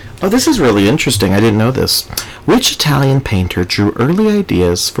 Oh, this is really interesting. I didn't know this. Which Italian painter drew early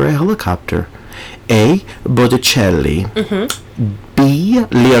ideas for a helicopter? A. Botticelli. Mm-hmm. B.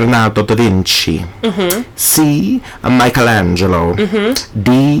 Leonardo da Vinci. Mm-hmm. C. Michelangelo. Mm-hmm.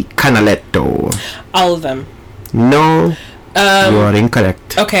 D. Canaletto. All of them. No, you are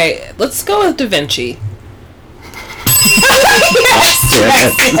incorrect. Okay, let's go with Da Vinci.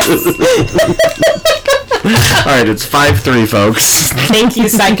 Alright, it's 5-3, folks. Thank you,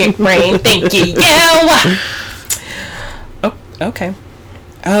 Psychic Brain. Thank you. Oh, okay.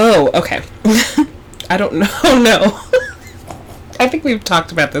 Oh, okay. I don't know. No. I think we've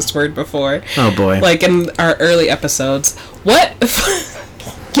talked about this word before. Oh, boy. Like in our early episodes. What?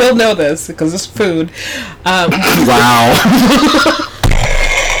 You'll know this because it's food. Wow.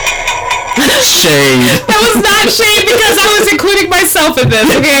 Shade. That was not shade because I was including myself in this,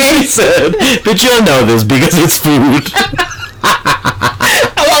 okay? But you'll know this because it's food.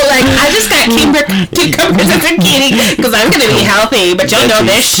 Well, like, I just got cucumbers and zucchini because I'm going to be healthy, but you'll know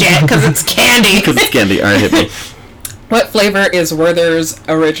this shit because it's candy. Because it's candy. Alright, hit me. What flavor is Werther's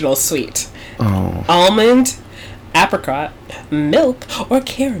Original Sweet? Oh. Almond, apricot, milk, or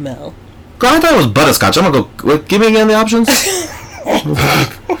caramel? Girl, I thought it was butterscotch. I'm gonna go... Give me again the options.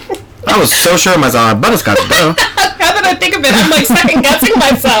 I was so sure of myself. Butterscotch, bro. Now that I think of it, I'm like second guessing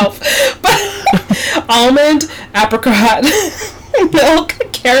myself. But almond, apricot, milk,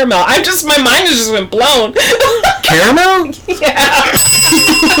 caramel. My mind has just been blown. Caramel? Yeah.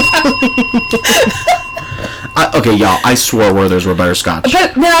 Okay, y'all, I swore Werther's were butterscotch.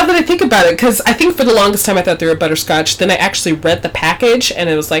 But now that I think about it, because I think for the longest time I thought they were butterscotch, then I actually read the package and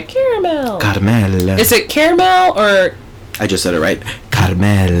it was like caramel. Caramel. Is it caramel or... I just said it right.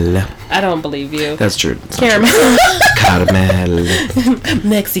 Caramel. I don't believe you. That's true. Caramel. Caramel.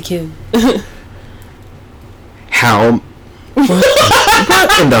 Mexican. How...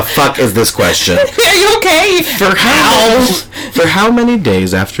 What in the fuck is this question? Are you okay? For how many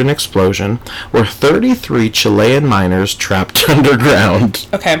days after an explosion were 33 Chilean miners trapped underground?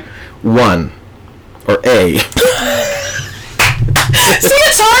 Okay. 1. Or A. See,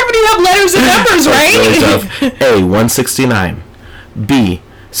 it's hard when you have letters and numbers, right? Really tough. A. 169. B.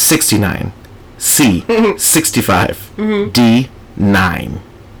 69. C. 65. D. 9.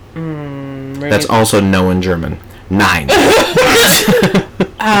 That's also no in German. 9.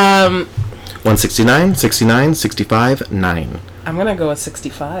 169, 69, 65, 9. I'm gonna go with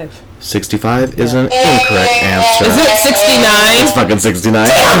 65. 65 is an incorrect answer. Is it 69? It's fucking 69.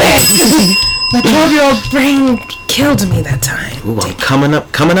 My 12-year-old brain killed me that time. Ooh, I'm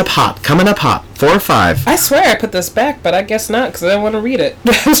coming up hot. 4 or 5. I swear I put this back, but I guess not because I don't want to read it.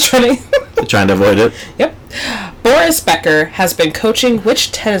 I was trying to... Trying to avoid it. Yep. Boris Becker has been coaching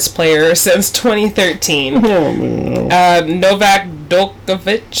which tennis player since 2013? Novak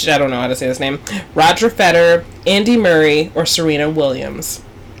Djokovic, I don't know how to say his name, Roger Federer, Andy Murray, or Serena Williams?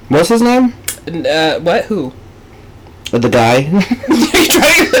 What's his name? What? Who? The guy?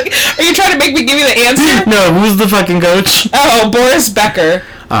 Are you trying to make me give you the answer? No, who's the fucking coach? Oh, Boris Becker.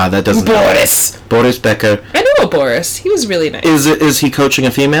 That doesn't Boris. Boris Becker. I know Boris. He was really nice. Is he coaching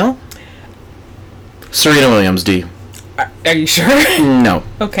a female? Serena Williams, D. Are you sure? No.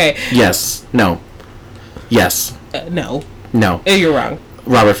 Okay. Yes. No. Yes. No. No. You're wrong.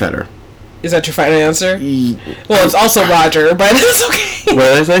 Robert Federer. Is that your final answer? Well, it's also Roger, but it's okay. What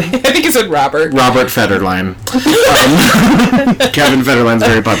did I say? I think you said Robert. Robert Federline. Kevin Federline's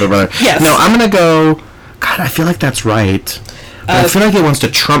very popular brother. Yes. No, I'm gonna go... God, I feel like that's right. I feel like it wants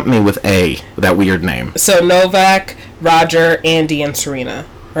to trump me with that weird name. So Novak, Roger, Andy, and Serena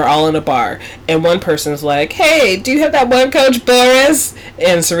are all in a bar. And one person's like, hey, do you have that one coach, Boris?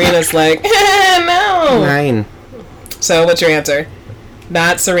 And Serena's like, no. 9. So what's your answer?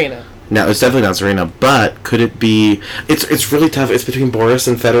 Not Serena. No, it's definitely not Serena, but could it be... It's really tough. It's between Boris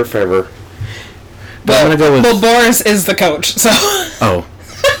and Federer. But I'm going to go with... Well, Boris is the coach, so... Oh,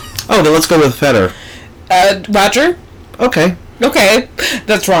 then let's go with Federer. Roger? Okay. Okay,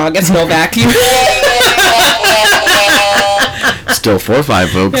 that's wrong. It's Novak. Still 4-5,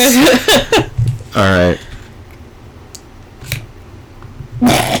 folks. Alright.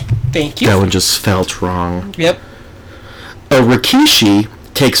 Thank you. That one just felt wrong. Yep. A rikishi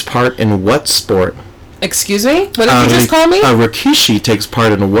takes part in what sport? Excuse me? What did you just call me? A rikishi takes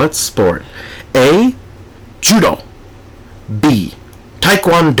part in what sport? A. Judo. B.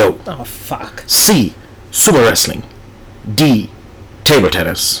 Taekwondo. Oh, fuck. C. Sumo wrestling. D. Table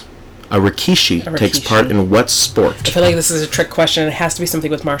tennis. A rikishi takes part in what sport? I feel like this is a trick question. It has to be something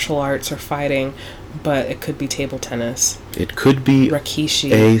with martial arts or fighting, but it could be table tennis. It could be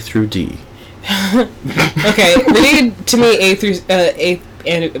Rikishi. A through D. Okay, read to me A through A.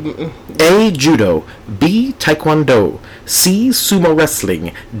 Judo. B. Taekwondo. C. Sumo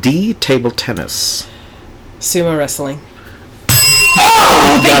wrestling. D. Table tennis. Sumo wrestling.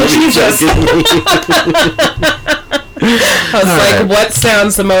 Oh, I was like, what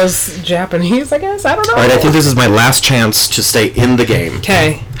sounds the most Japanese, I guess? I don't know. Alright, I think this is my last chance to stay in the game.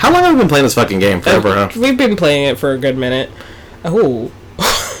 Okay. How long have we been playing this fucking game? Forever, huh? We've been playing it for a good minute. Oh.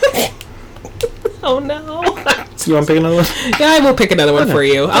 Oh, no. You want to pick another one? Yeah, I will pick another one for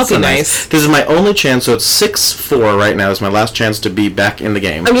you. I'll be nice. This is my only chance, so it's 6-4 right now. It's my last chance to be back in the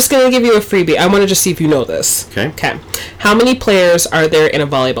game. I'm just going to give you a freebie. I want to just see if you know this. Okay. Okay. How many players are there in a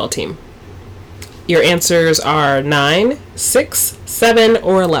volleyball team? Your answers are 9, 6, 7,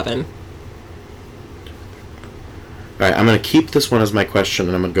 or 11. Alright, I'm going to keep this one as my question,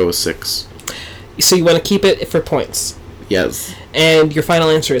 and I'm going to go with 6. So you want to keep it for points? Yes. And your final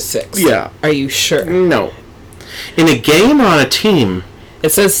answer is 6? Yeah. Are you sure? No. In a game or on a team?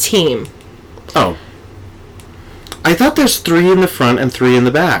 It says team. Oh. I thought there's 3 in the front and 3 in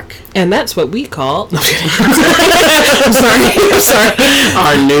the back. And that's what we call... No, I'm sorry.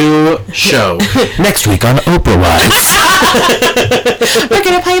 Our new show. Next week on Oprah Wives. We're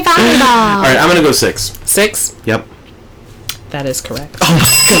going to play volleyball. Alright, I'm going to go 6. 6? Yep. That is correct. Oh my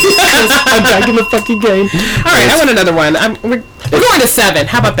I'm back in the fucking game. Alright, I want another one. We're going to 7.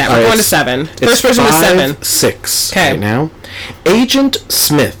 How about that? We're going to 7. First version is 7. 6 Okay. right now. Agent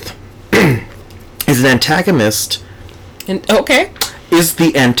Smith is an antagonist... Okay. Is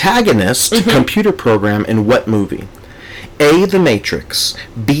the antagonist computer program in what movie? A. The Matrix.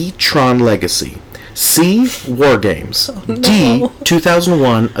 B. Tron Legacy. C. War Games. D.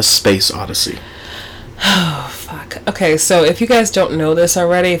 2001: A Space Odyssey. Oh, fuck. Okay, so if you guys don't know this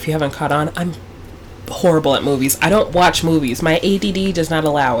already, if you haven't caught on, I'm horrible at movies. I don't watch movies. My ADD does not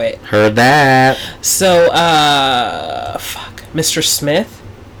allow it. Heard that. So, fuck. Mr. Smith?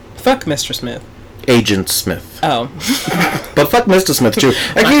 Fuck Mr. Smith. Agent Smith. Oh. But fuck Mr. Smith, too.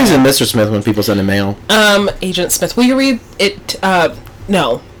 I can use Mr. Smith when people send a mail. Agent Smith. Will you read it?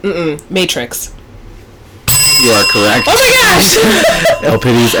 No. Matrix. You are correct. Oh my gosh!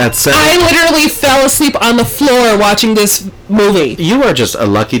 LPD's at 7. I literally fell asleep on the floor watching this movie. You are just a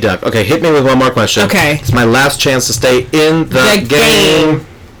lucky duck. Okay, hit me with one more question. Okay. It's my last chance to stay in the game.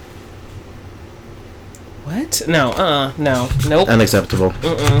 What? No. No. Nope. Unacceptable.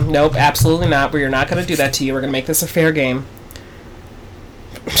 Nope. Absolutely not. We are not going to do that to you. We're going to make this a fair game.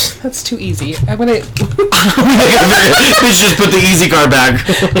 That's too easy. I'm going to... We should just put the easy card back.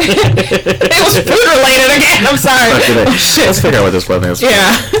 It was food related again. I'm sorry. Oh, shit. Let's figure out what this one is.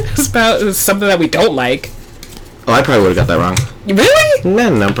 Yeah. It's something that we don't like. Oh, I probably would have got that wrong. Really?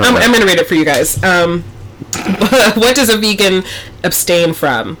 No problem. I'm going to read it for you guys. What does a vegan abstain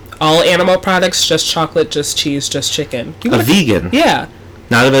from? All animal products, just chocolate, just cheese, just chicken. A vegan? Yeah.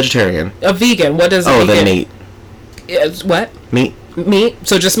 Not a vegetarian. A vegan. What does a vegan... Oh, then meat. What? Meat. Meat?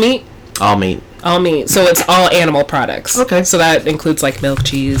 So just meat? All meat. All meat. So it's all animal products. Okay. So that includes like milk,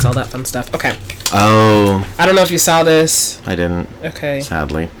 cheese, all that fun stuff. Okay. Oh. I don't know if you saw this. I didn't. Okay.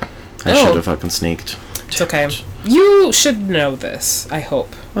 Sadly. I should have fucking sneaked. It's okay. You should know this, I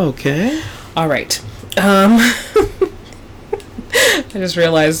hope. Okay. All right. I just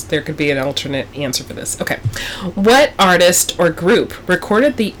realized there could be an alternate answer for this. Okay. What artist or group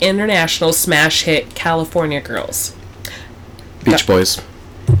recorded the international smash hit California Girls? Beach Boys.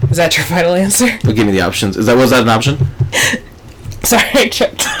 Is that your final answer? Well, give me the options. Was that an option? Sorry, I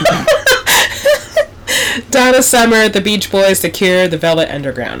tripped. Donna Summer, The Beach Boys, The Cure, The Velvet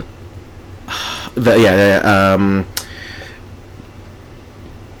Underground. The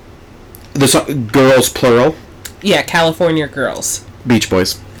song, Girls, plural. Yeah, California Girls. Beach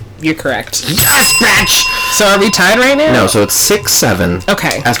Boys. You're correct. Yes, bitch! So are we tied right now? No, so it's 6-7.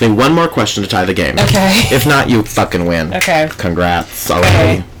 Okay. Ask me one more question to tie the game. Okay. If not, you fucking win. Okay. Congrats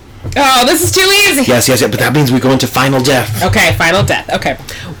already. Okay. Oh, this is too easy. Yes, but that means we go into Final Death. Okay, Final Death. Okay.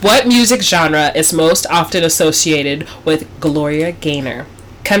 What music genre is most often associated with Gloria Gaynor?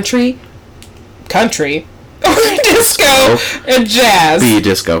 Country, or disco, and jazz? B,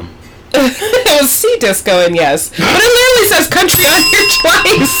 disco. It was C, disco, and yes. But it literally says country on here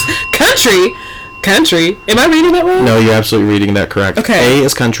twice. Country. Am I reading that wrong? No, you're absolutely reading that correct. Okay. A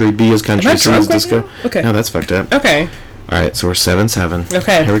is country, B is country, C is disco. Okay. No, that's fucked up. Okay. Alright, so we're 7-7.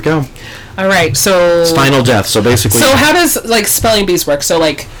 Okay. Here we go. Alright, so... It's Final Death, so basically... So how does, like, spelling bees work? So,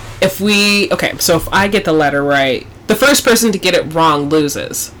 like, if I get the letter right, the first person to get it wrong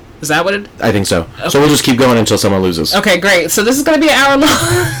loses. Is that what it... I think so. Okay. So we'll just keep going until someone loses. Okay, great. So this is going to be an hour long.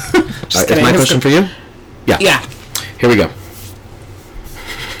 Is my question for you? Yeah. Yeah. Here we go.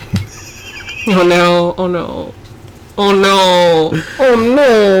 Oh no.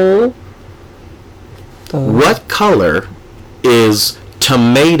 What color is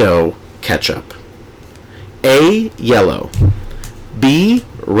tomato ketchup? A, yellow. B,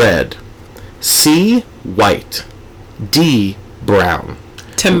 red. C, white. D, brown.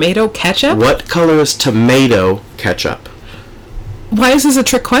 Tomato ketchup? What color is tomato ketchup? Why is this a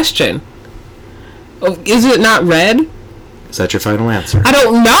trick question? Oh, is it not red? Is that your final answer? I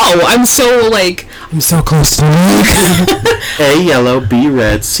don't know. I'm so close to it. A, yellow. B,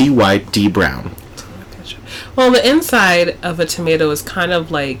 red. C, white. D, brown. Well, the inside of a tomato is kind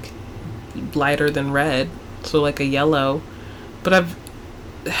of like lighter than red, so like a yellow. But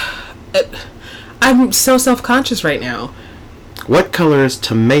I'm so self-conscious right now. What color is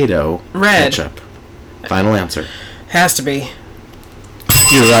tomato red ketchup? Final answer. Has to be.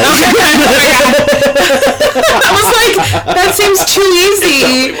 You're right. I was like, that seems too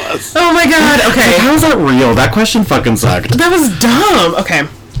easy. It was. Oh my god. Okay. How is that real? That question fucking sucked. That was dumb. Okay.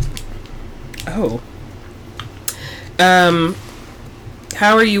 Oh.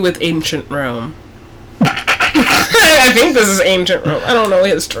 How are you with ancient Rome? I think this is ancient Rome. I don't know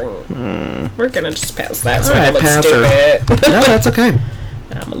history. We're gonna just pass that. So I look stupid. No, that's okay.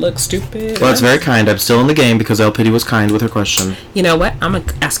 I'm gonna look stupid. Well, it's very kind. I'm still in the game because El Pity was kind with her question. You know what? I'm gonna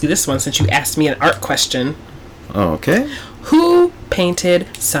ask you this one since you asked me an art question. Oh, okay. Who painted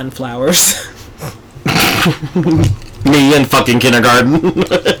sunflowers? Me in fucking kindergarten.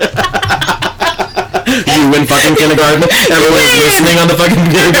 You in fucking kindergarten. Everyone's listening on the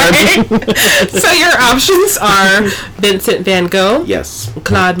fucking kindergarten. So your options are Vincent van Gogh. Yes.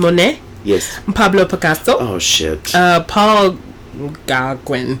 Claude Monet. Yes. Pablo Picasso. Oh shit. Paul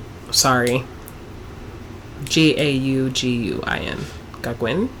Gauguin. Sorry. Gauguin.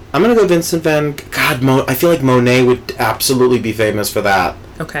 Gauguin. I'm gonna go Vincent van. God, I feel like Monet would absolutely be famous for that.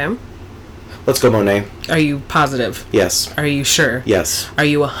 Okay. Let's go Monet. Are you positive? Yes. Are you sure? Yes. Are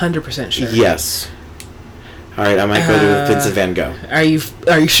you 100% sure? Yes. All right, I might go to Vincent van Gogh. Are you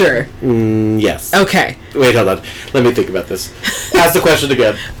sure? Yes. Okay. Wait, hold on. Let me think about this. Ask the question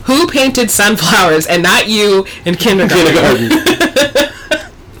again. Who painted sunflowers and not you in kindergarten?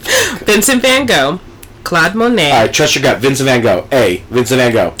 Vincent van Gogh, Claude Monet. All right, trust your gut. Vincent van Gogh. A. Vincent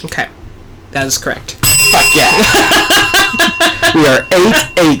van Gogh. Okay. That is correct. Fuck yeah. We are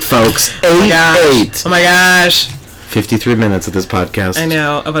 8-8, folks. 8-8. Oh my gosh. 53 minutes of this podcast. I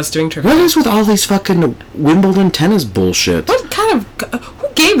know, of us doing trivia. What is with all these fucking Wimbledon tennis bullshit? What kind of... Who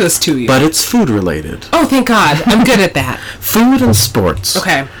gave this to you? But it's food related. Oh, thank God. I'm good at that. Food and sports.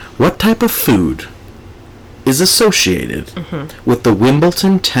 Okay. What type of food is associated with the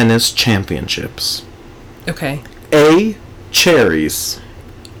Wimbledon Tennis Championships? Okay. A. Cherries.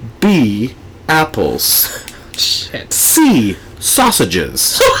 B. Apples. Shit. C.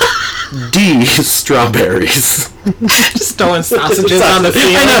 Sausages. D. Strawberries. Just throwing sausages on the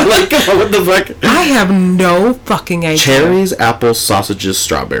field. I know, like, what the fuck? I have no fucking idea. Cherries, apples, sausages,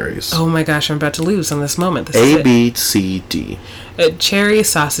 strawberries. Oh my gosh, I'm about to lose on this moment. This A, is B, C, D. Cherry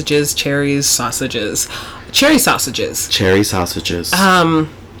sausages, cherries, sausages. Cherry sausages. Cherry sausages.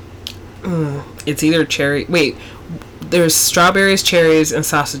 It's either cherry... Wait, there's strawberries, cherries, and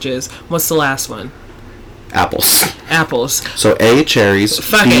sausages. What's the last one? Apples. Apples. So A, cherries.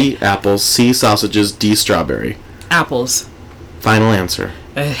 Fuck B, it. apples. C, sausages. D, strawberry. Apples. Final answer.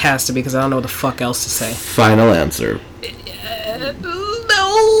 It has to be because I don't know what the fuck else to say. Final answer. No.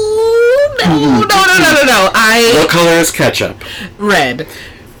 What color is ketchup? Red.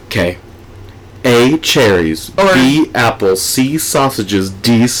 Okay. A, A, cherries. Or- B, apples. C, sausages.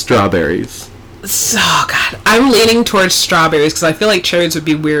 D, strawberries. Oh, God. I'm leaning towards strawberries because I feel like cherries would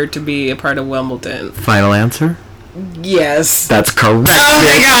be weird to be a part of Wimbledon. Final answer? Yes. That's correct. Oh,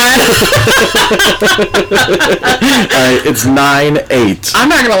 my God. Alright, it's 9-8. I'm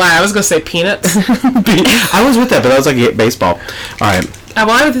not going to lie. I was going to say peanuts. I was with that, but I was like, yeah, baseball. Alright, I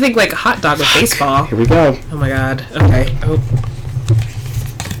wanted to think like a hot dog with baseball. here we go. Oh, my God. Okay. Oh.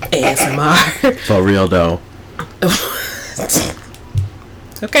 ASMR. For real, though.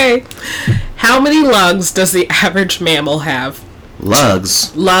 Okay. How many lungs does the average mammal have?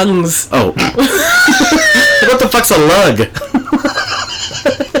 Lugs. Lungs. Oh. What the fuck's a lug? You're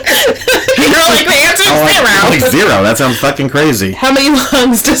like, the answer's zero. Like zero. That sounds fucking crazy. How many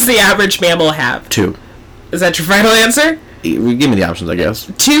lungs does the average mammal have? 2. Is that your final answer? Give me the options, I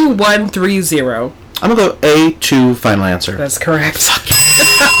guess. 2, 1, 3, 0. I'm gonna go A2 final answer. That's correct.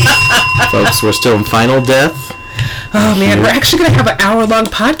 Folks, we're still in final death. Oh man, we're actually gonna have an hour-long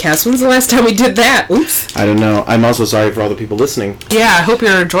podcast. When's the last time we did that? Oops. I don't know. I'm also sorry for all the people listening. Yeah, I hope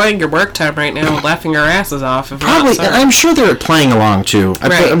you're enjoying your work time right now, laughing your asses off. If Probably. not, sorry. I'm sure they're playing along too.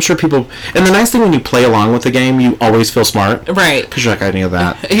 Right. I'm sure people. And the nice thing when you play along with the game, you always feel smart. Right. Because you're like, I knew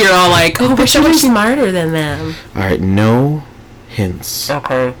that. You're all like, oh, wish I was smarter than them. All right, no hints.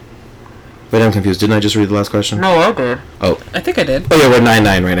 Okay. Wait, I'm confused. Didn't I just read the last question? No, I did. Oh. I think I did. Oh yeah, we're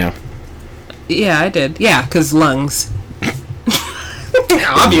 9-9 right now. Yeah, I did. Yeah, because lungs.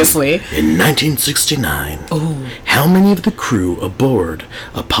 Obviously. In 1969, how many of the crew aboard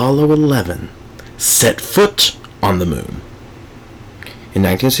Apollo 11 set foot on the moon? In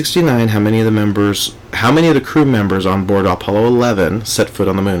 1969, how many of the crew members on board Apollo 11 set foot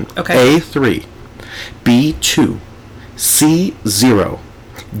on the moon? Okay. A, 3, B, 2, C, 0,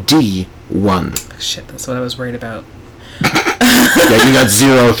 D, 1. Shit, that's what I was worried about. Yeah, you got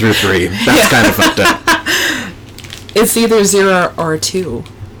 0 through 3. That's kind of fucked up. It's either 0 or 2,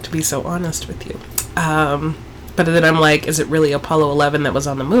 to be so honest with you. But then I'm like, is it really Apollo 11 that was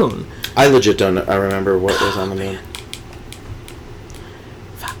on the moon? I legit don't know. I remember what was on the moon.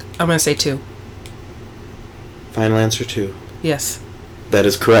 Fuck. I'm going to say 2. Final answer 2. Yes. That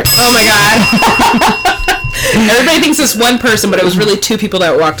is correct. Oh my god. Everybody thinks it's one person, but it was really 2 people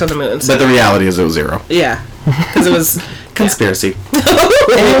that walked on the moon. So. But the reality is it was 0. Yeah. Because it was... Conspiracy.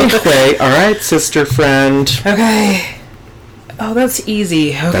 Anyway, alright, sister friend. Okay. Oh, that's easy.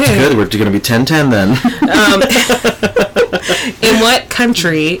 Okay. That's good. We're going to be 10-10 then. In what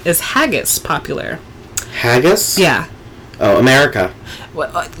country is haggis popular? Haggis? Yeah. Oh, America.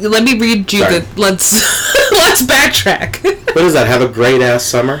 Well, let me read you Sorry. let's backtrack. What is that? Have a great ass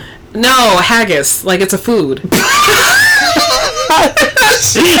summer? No, haggis. Like it's a food. I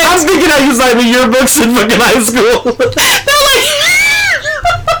was thinking how you signed the yearbooks in fucking high school.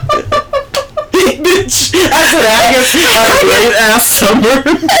 Bitch, I said haggis. Have a great ass summer.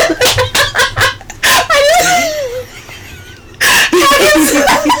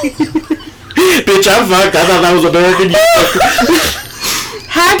 Bitch, I'm fucked. I thought that was American.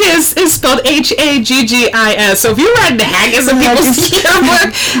 Haggis is spelled Haggis. So if you're writing haggis in people's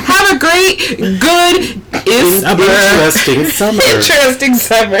yearbook, have a great, good, Interesting summer. Interesting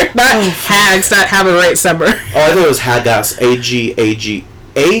summer. Not hags, not have a great summer. Oh, I thought it was Hagas.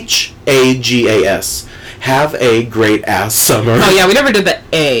 Hagas. Have a great ass summer. Oh yeah, we never did the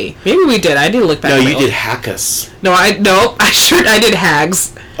A. Maybe we did. I did look back. No, you did Hackus. I did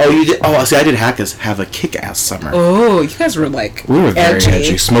hags. Oh, you did. Oh, see, I did Hackus. Have a kick-ass summer. Oh, you guys were like We were very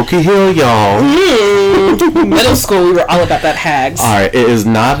edgy. Smoky Hill, y'all. Middle school, we were all about that hags. Alright, it is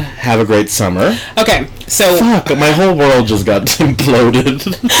not have a great summer. Okay, so Fuck, my whole world just got imploded.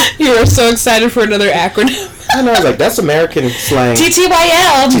 you were so excited for another acronym. I know, I was like, that's American slang.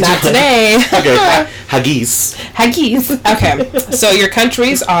 TTYL, not today. Okay, Haggis. Haggis. Okay, so your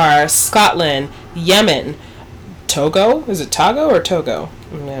countries are Scotland, Yemen, Togo. Is it Togo or Togo?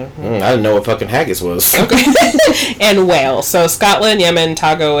 I didn't know what fucking haggis was. Okay. And Wales. So Scotland, Yemen,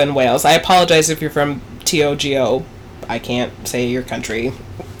 Togo, and Wales. I apologize if you're from TOGO. I can't say your country.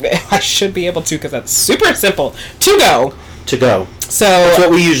 I should be able to because that's super simple. To go. To go. So That's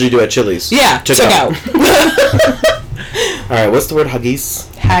what we usually do at Chili's. yeah, to go. Alright, what's the word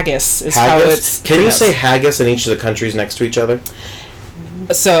haggis? Haggis is how it's. Can you pronounced. say haggis in each of the countries next to each other?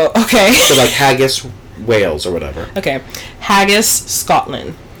 So okay. So like haggis, Wales, or whatever. Okay. Haggis,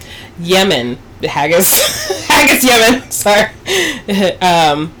 Scotland. Yemen. Haggis. Haggis, Yemen. Sorry.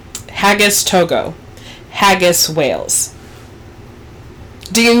 Haggis, Togo. Haggis, Wales.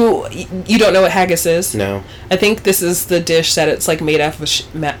 Do you don't know what haggis is? No. I think this is the dish that it's like made out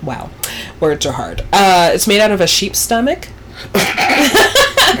of wow. Words are hard. It's made out of a sheep's stomach.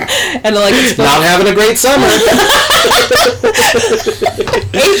 And like it's Not having a great summer.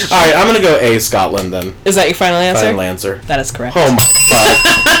 All right, I'm gonna go A, Scotland then. Is that your final answer? Final answer. That is correct. Oh my god.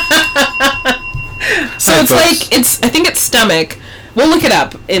 So it's like I think it's stomach. We'll look it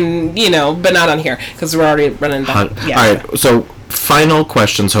up but not on here because we're already running back. All right, so final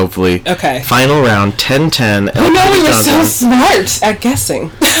questions, hopefully. Okay. Final round, 10-10. Oh no, we were so smart at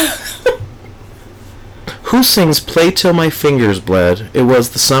guessing. Who sings Play Till My Fingers Bled? It was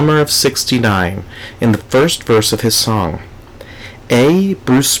the summer of 69 in the first verse of his song. A.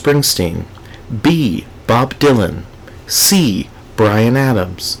 Bruce Springsteen. B. Bob Dylan. C. Bryan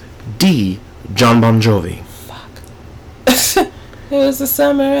Adams. D. John Bon Jovi. It was the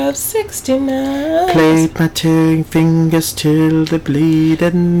summer of 69. Played my fingers till they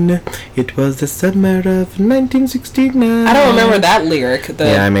bleedin'. It was the summer of 1969. I don't remember that lyric.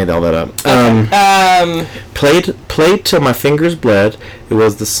 Yeah, I made all that up. Okay. Played till my fingers bled. It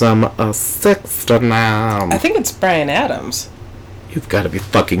was the summer of 69. I think it's Bryan Adams. You've got to be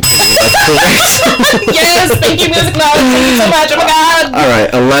fucking. That's correct. Yes, thank you, Music Knowledge. Thank you so much. Oh my god. All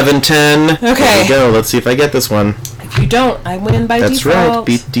right, 11-10. Okay. Here we go. Let's see if I get this one. If you don't, I win by That's default. right.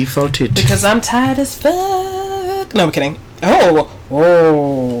 Be defaulted. Because I'm tired as fuck. No, I'm kidding. Oh,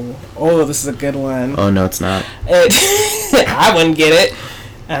 this is a good one. Oh no, it's not. I wouldn't get it.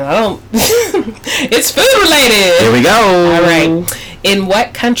 And I don't. It's food related. Here we go. All right. In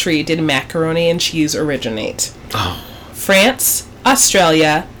what country did macaroni and cheese originate? Oh. France,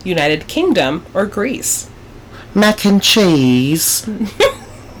 Australia, United Kingdom, or Greece? Mac and cheese.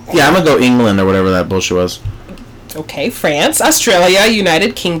 Yeah, I'm gonna go England or whatever that bullshit was. Okay, France, Australia,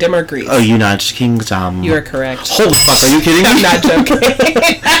 United Kingdom, or Greece? Oh, United Kingdom. You are correct. Holy fuck, are you kidding me? I'm not joking.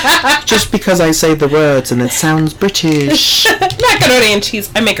 Just because I say the words and it sounds British. Macaroni and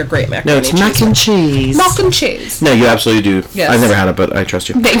cheese. I make a great macaroni No, it's and cheese. mac and cheese. Mac and cheese. No, you absolutely do. Yes. I've never had it, but I trust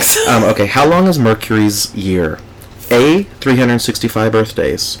you. Thanks. Okay, how long is Mercury's year? A, 365 Earth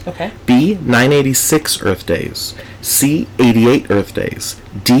days. Okay. B, 986 Earth days. C, 88 Earth days.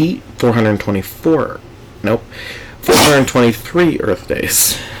 D, 423 Earth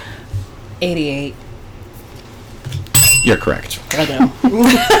days. 88. You're correct. I know.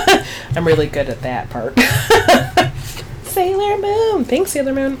 I'm really good at that part. Sailor Moon. Thanks,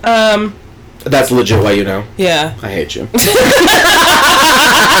 Sailor Moon. That's legit why you know. Yeah. I hate you.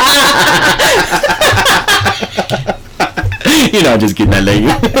 You know, I'm just kidding. I love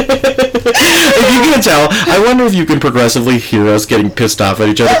you. If you can tell, I wonder if you can progressively hear us getting pissed off at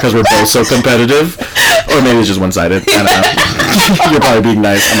each other because we're both so competitive. Or maybe it's just one-sided. I don't know. You're probably being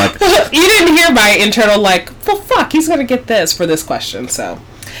nice. I'm like... You didn't hear my internal, well, fuck, he's going to get this for this question, so...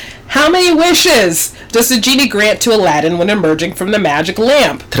 How many wishes does the genie grant to Aladdin when emerging from the magic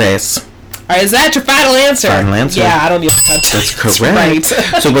lamp? Tres. Alright, is that your final answer? Final answer. Yeah, I don't need to touch. That's correct. Right.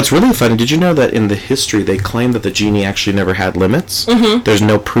 So what's really funny, did you know that in the history they claim that the genie actually never had limits? Mm-hmm. There's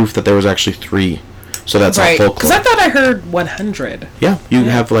no proof that there was actually 3. So that's all folklore. Because I thought I heard 100. Yeah, you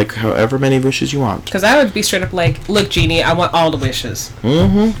have however many wishes you want. Because I would be straight up like, look, genie, I want all the wishes.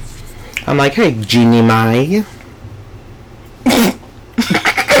 Mm-hmm. I'm like, hey, Genie Mai.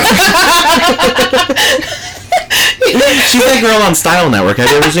 She's that girl on Style Network. Have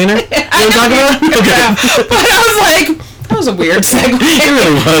you ever seen her? You know what I'm talking about? Yeah. But I was like, that was a weird segue. It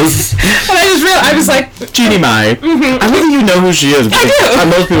really was. But I just realized, I was like, Genie Mai. Mm-hmm. I don't think you know who she is. I do.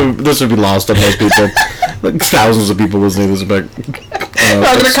 Most people, this would be lost on most people. Like thousands of people listening to this. But, I'm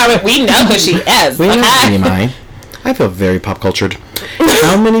going to comment, we know who she is. We know Genie Mai. I feel very pop cultured.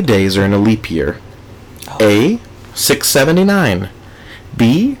 How many days are in a leap year? A, 679.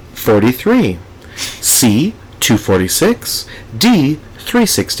 B, 43. C, 246. D,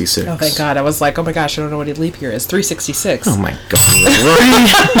 366. Oh, thank God. I was like, oh my gosh, I don't know what a leap year is. 366. Oh my God.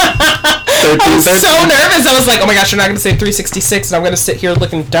 I was so nervous. I was like, oh my gosh, you're not going to say 366 and I'm going to sit here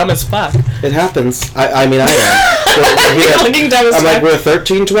looking dumb as fuck. It happens. I mean, I am. You're looking dumb as I'm fuck. like, we're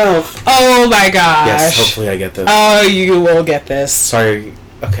 1312. Oh my gosh. Yes, hopefully I get this. Oh, you will get this. Sorry.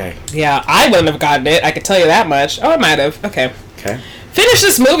 Okay. Yeah, I wouldn't have gotten it. I could tell you that much. Oh, I might have. Okay. Okay. Finish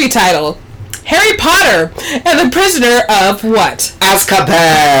this movie title. Harry Potter and the Prisoner of what?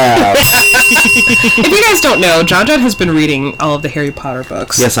 Azkaban. If you guys don't know, John has been reading all of the Harry Potter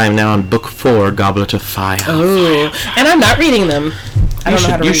books. Yes, I am now on book 4, Goblet of Fire. Oh, and I'm not reading them. I don't know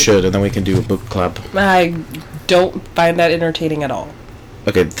how to read. You should, and then we can do a book club. I don't find that entertaining at all.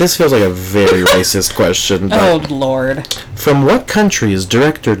 Okay, this feels like a very racist question. But Oh, Lord. from what country is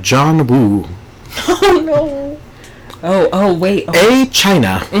director John Woo? Oh, no. Oh, wait. Oh. A,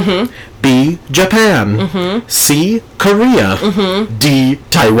 China. Mm-hmm. B, Japan. Mm-hmm. C, Korea. Mm-hmm. D,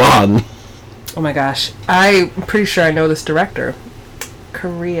 Taiwan. Oh, my gosh. I'm pretty sure I know this director.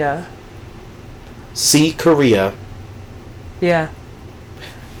 Korea. C. Korea. Yeah.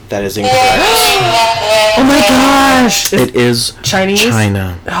 That is incorrect. Oh my gosh! It is Chinese?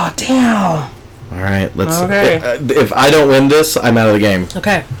 China. Oh, damn. All right, let's. Okay. If I don't win this, I'm out of the game.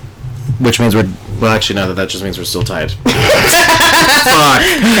 Okay. Which means we're. Well, actually, no. That just means we're still tied. Fuck.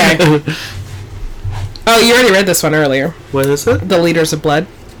 Okay. Oh, you already read this one earlier. What is it? The Leaders of Blood.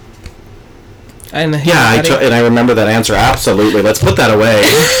 And and I remember that answer. Absolutely. Let's put that away.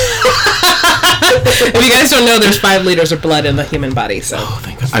 If you guys don't know, there's 5 liters of blood in the human body, so. Oh,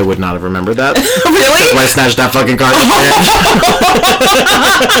 thank God. I would not have remembered that. Really? That's why I snatched that fucking card.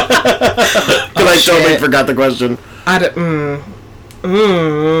 Because I totally forgot the question.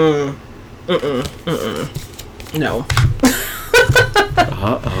 No.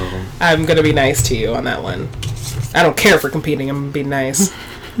 Uh-oh. I'm gonna be nice to you on that one. I don't care for competing. I'm gonna be nice.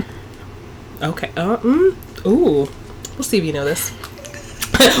 Okay. Ooh. We'll see if you know this.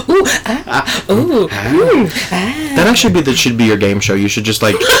 Ooh. Ooh. That actually should be your game show. You should just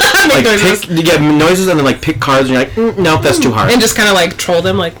like noises. you get noises and then like pick cards and you're like, nope, that's too hard. And just kind of like troll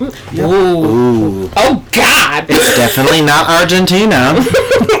them like, ooh. Oh God. It's definitely not Argentina.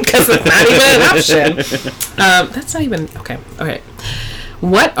 Because it's not even an option. That's not even okay.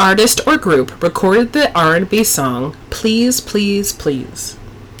 What artist or group recorded the R&B song "Please, Please, Please"?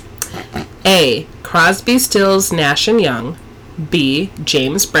 A. Crosby, Stills, Nash and Young. B.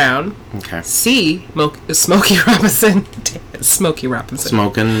 James Brown. Okay. C. Smokey Robinson. Smokey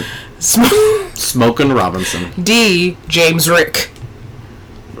Robinson. Smokin' Robinson. D. James Rick.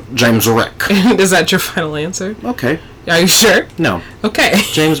 James Rick. Is that your final answer? Okay. Are you sure? No. Okay.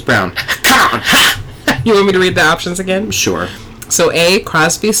 James Brown. You want me to read the options again? Sure. So A.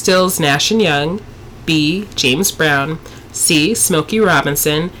 Crosby, Stills, Nash and Young. B. James Brown. C. Smokey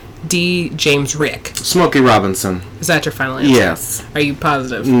Robinson. D. James Rick. Smokey Robinson. Is that your final answer? Yes. Are you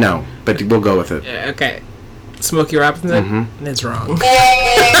positive? No, but we'll go with it. Okay. Smokey Robinson? Mm-hmm. That's wrong.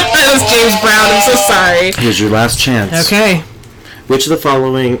 That was James Brown. I'm so sorry. Here's your last chance. Okay. Which of the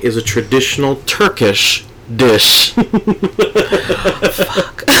following is a traditional Turkish dish? Fuck.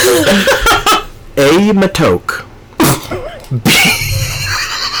 A. Matok.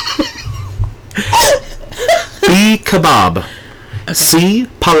 B. Kebab. Okay. C.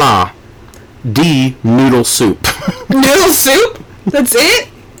 Pala. D. Noodle soup. Noodle soup? That's it?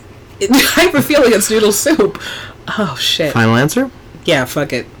 I have a feeling it's noodle soup. Oh, shit. Final answer? Yeah,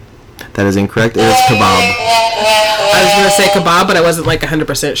 fuck it. That is incorrect. It is kebab. I was going to say kebab, but I wasn't like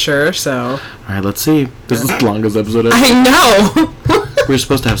 100% sure, so. Alright, let's see. This is the longest episode ever. I know! We were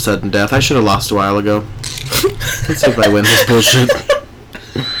supposed to have sudden death. I should have lost a while ago. Let's see if I win this bullshit.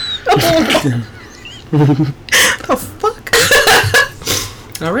 The fuck?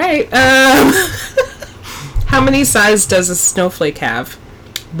 Alright, how many sides does a snowflake have?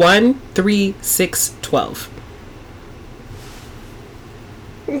 1, 3, 6, 12.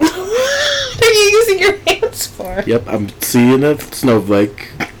 What are you using your hands for? Yep, I'm seeing a snowflake.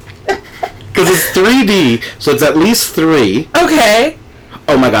 Because it's 3D, so it's at least 3. Okay.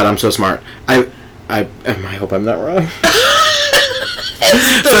 Oh my god, I'm so smart. I hope I'm not wrong.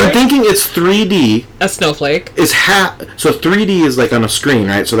 So I'm thinking it's 3D. A snowflake. Is half. So 3D is like on a screen,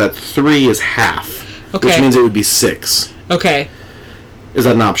 right? So that 3 is half. Okay. Which means it would be 6. Okay. Is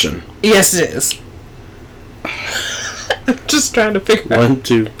that an option? Yes, it is. I'm just trying to figure out. 1,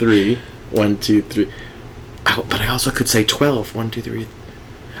 2, 3. 1, 2, 3. Oh, but I also could say 12. 1, 2, 3.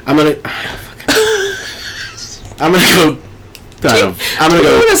 I'm gonna go. I'm gonna go. Do you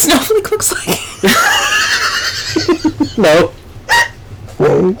know what a snowflake looks like? No.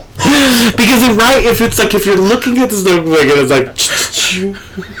 Because if you're looking at the snowflake and it's like.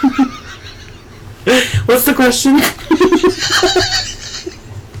 What's the question?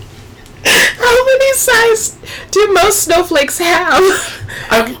 How many sides do most snowflakes have?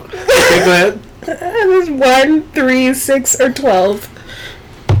 Okay, go ahead. There's 1, 3, 6, or 12.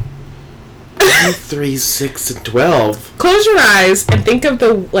 3, 6, and 12. Close your eyes and think of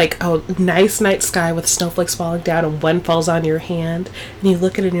the nice night sky with snowflakes falling down, and one falls on your hand, and you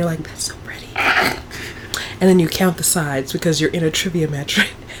look at it and you're like, that's so pretty. And then you count the sides because you're in a trivia match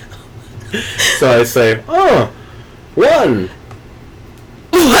right now. So I say, 1.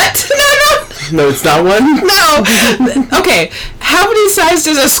 What? No, it's not 1? No. Okay, how many sides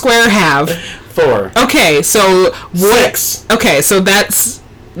does a square have? 4. Okay, so 6. Okay, so that's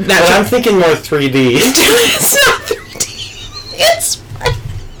But I'm thinking more 3D. It's not 3D. It's.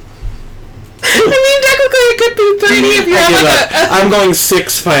 I mean, technically it could be 3D if you have I'm going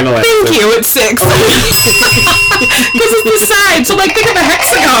 6 final answer. Thank you, it's 6. Because it's the side, so think of a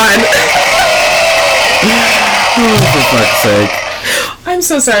hexagon. Oh, for fuck's sake. I'm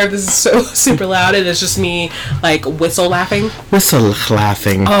so sorry if this is so super loud and it's just me, like, whistle laughing. Whistle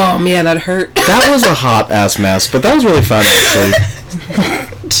laughing. Oh, man, that hurt. That was a hot ass mess, but that was really fun, actually.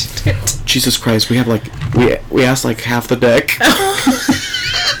 Jesus Christ, we have, like, we asked, like, half the deck.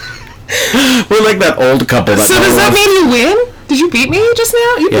 We're like that old couple. So does that mean you win? Did you beat me just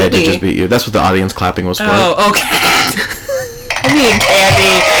now? You beat me. I did just beat you. That's what the audience clapping was for. Oh, okay. I mean,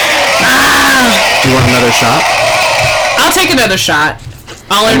 Candy. Do you want another shot? I'll take another shot.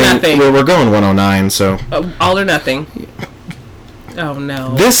 All or nothing. We're going 109, so... all or nothing. Oh,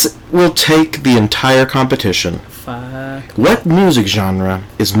 no. This will take the entire competition. Fuck. What music genre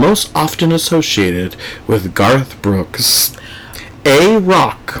is most often associated with Garth Brooks? A.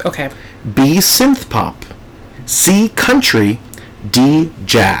 Rock. Okay. B. Synth pop. C. Country. D.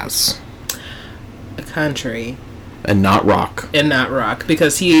 Jazz. Country. And not rock. And not rock.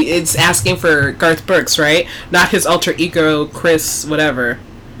 Because it's asking for Garth Brooks, right? Not his alter ego, Chris, whatever.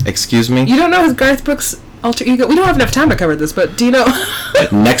 Excuse me? You don't know his Garth Brooks alter ego? We don't have enough time to cover this, but do you know?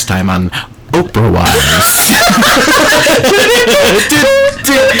 Next time on Oprah Wise.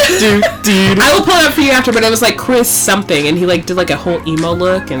 I will pull it up for you after, but it was like Chris something, and he like did like a whole emo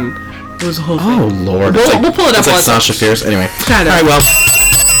look, and it was a whole thing. Oh, Lord. We'll pull it up. It's like Sasha Fierce. Anyway. Kind of. All right, well...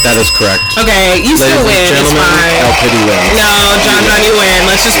 That is correct. Okay, you still win. It's fine. El Pity wins. No, John, you win.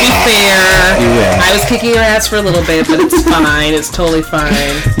 Let's just be fair. You win. I was kicking your ass for a little bit, but it's fine. It's totally fine.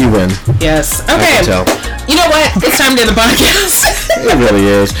 You win. Yes. Okay. I can tell. You know what? It's time to end the podcast. It really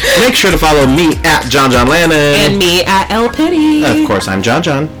is. Make sure to follow me at John Lannon. And me at El Pity. Of course, I'm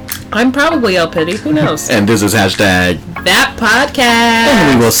John. I'm probably El Pity. Who knows? And this is hashtag That Podcast.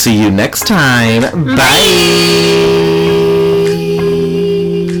 And we will see you next time. Bye.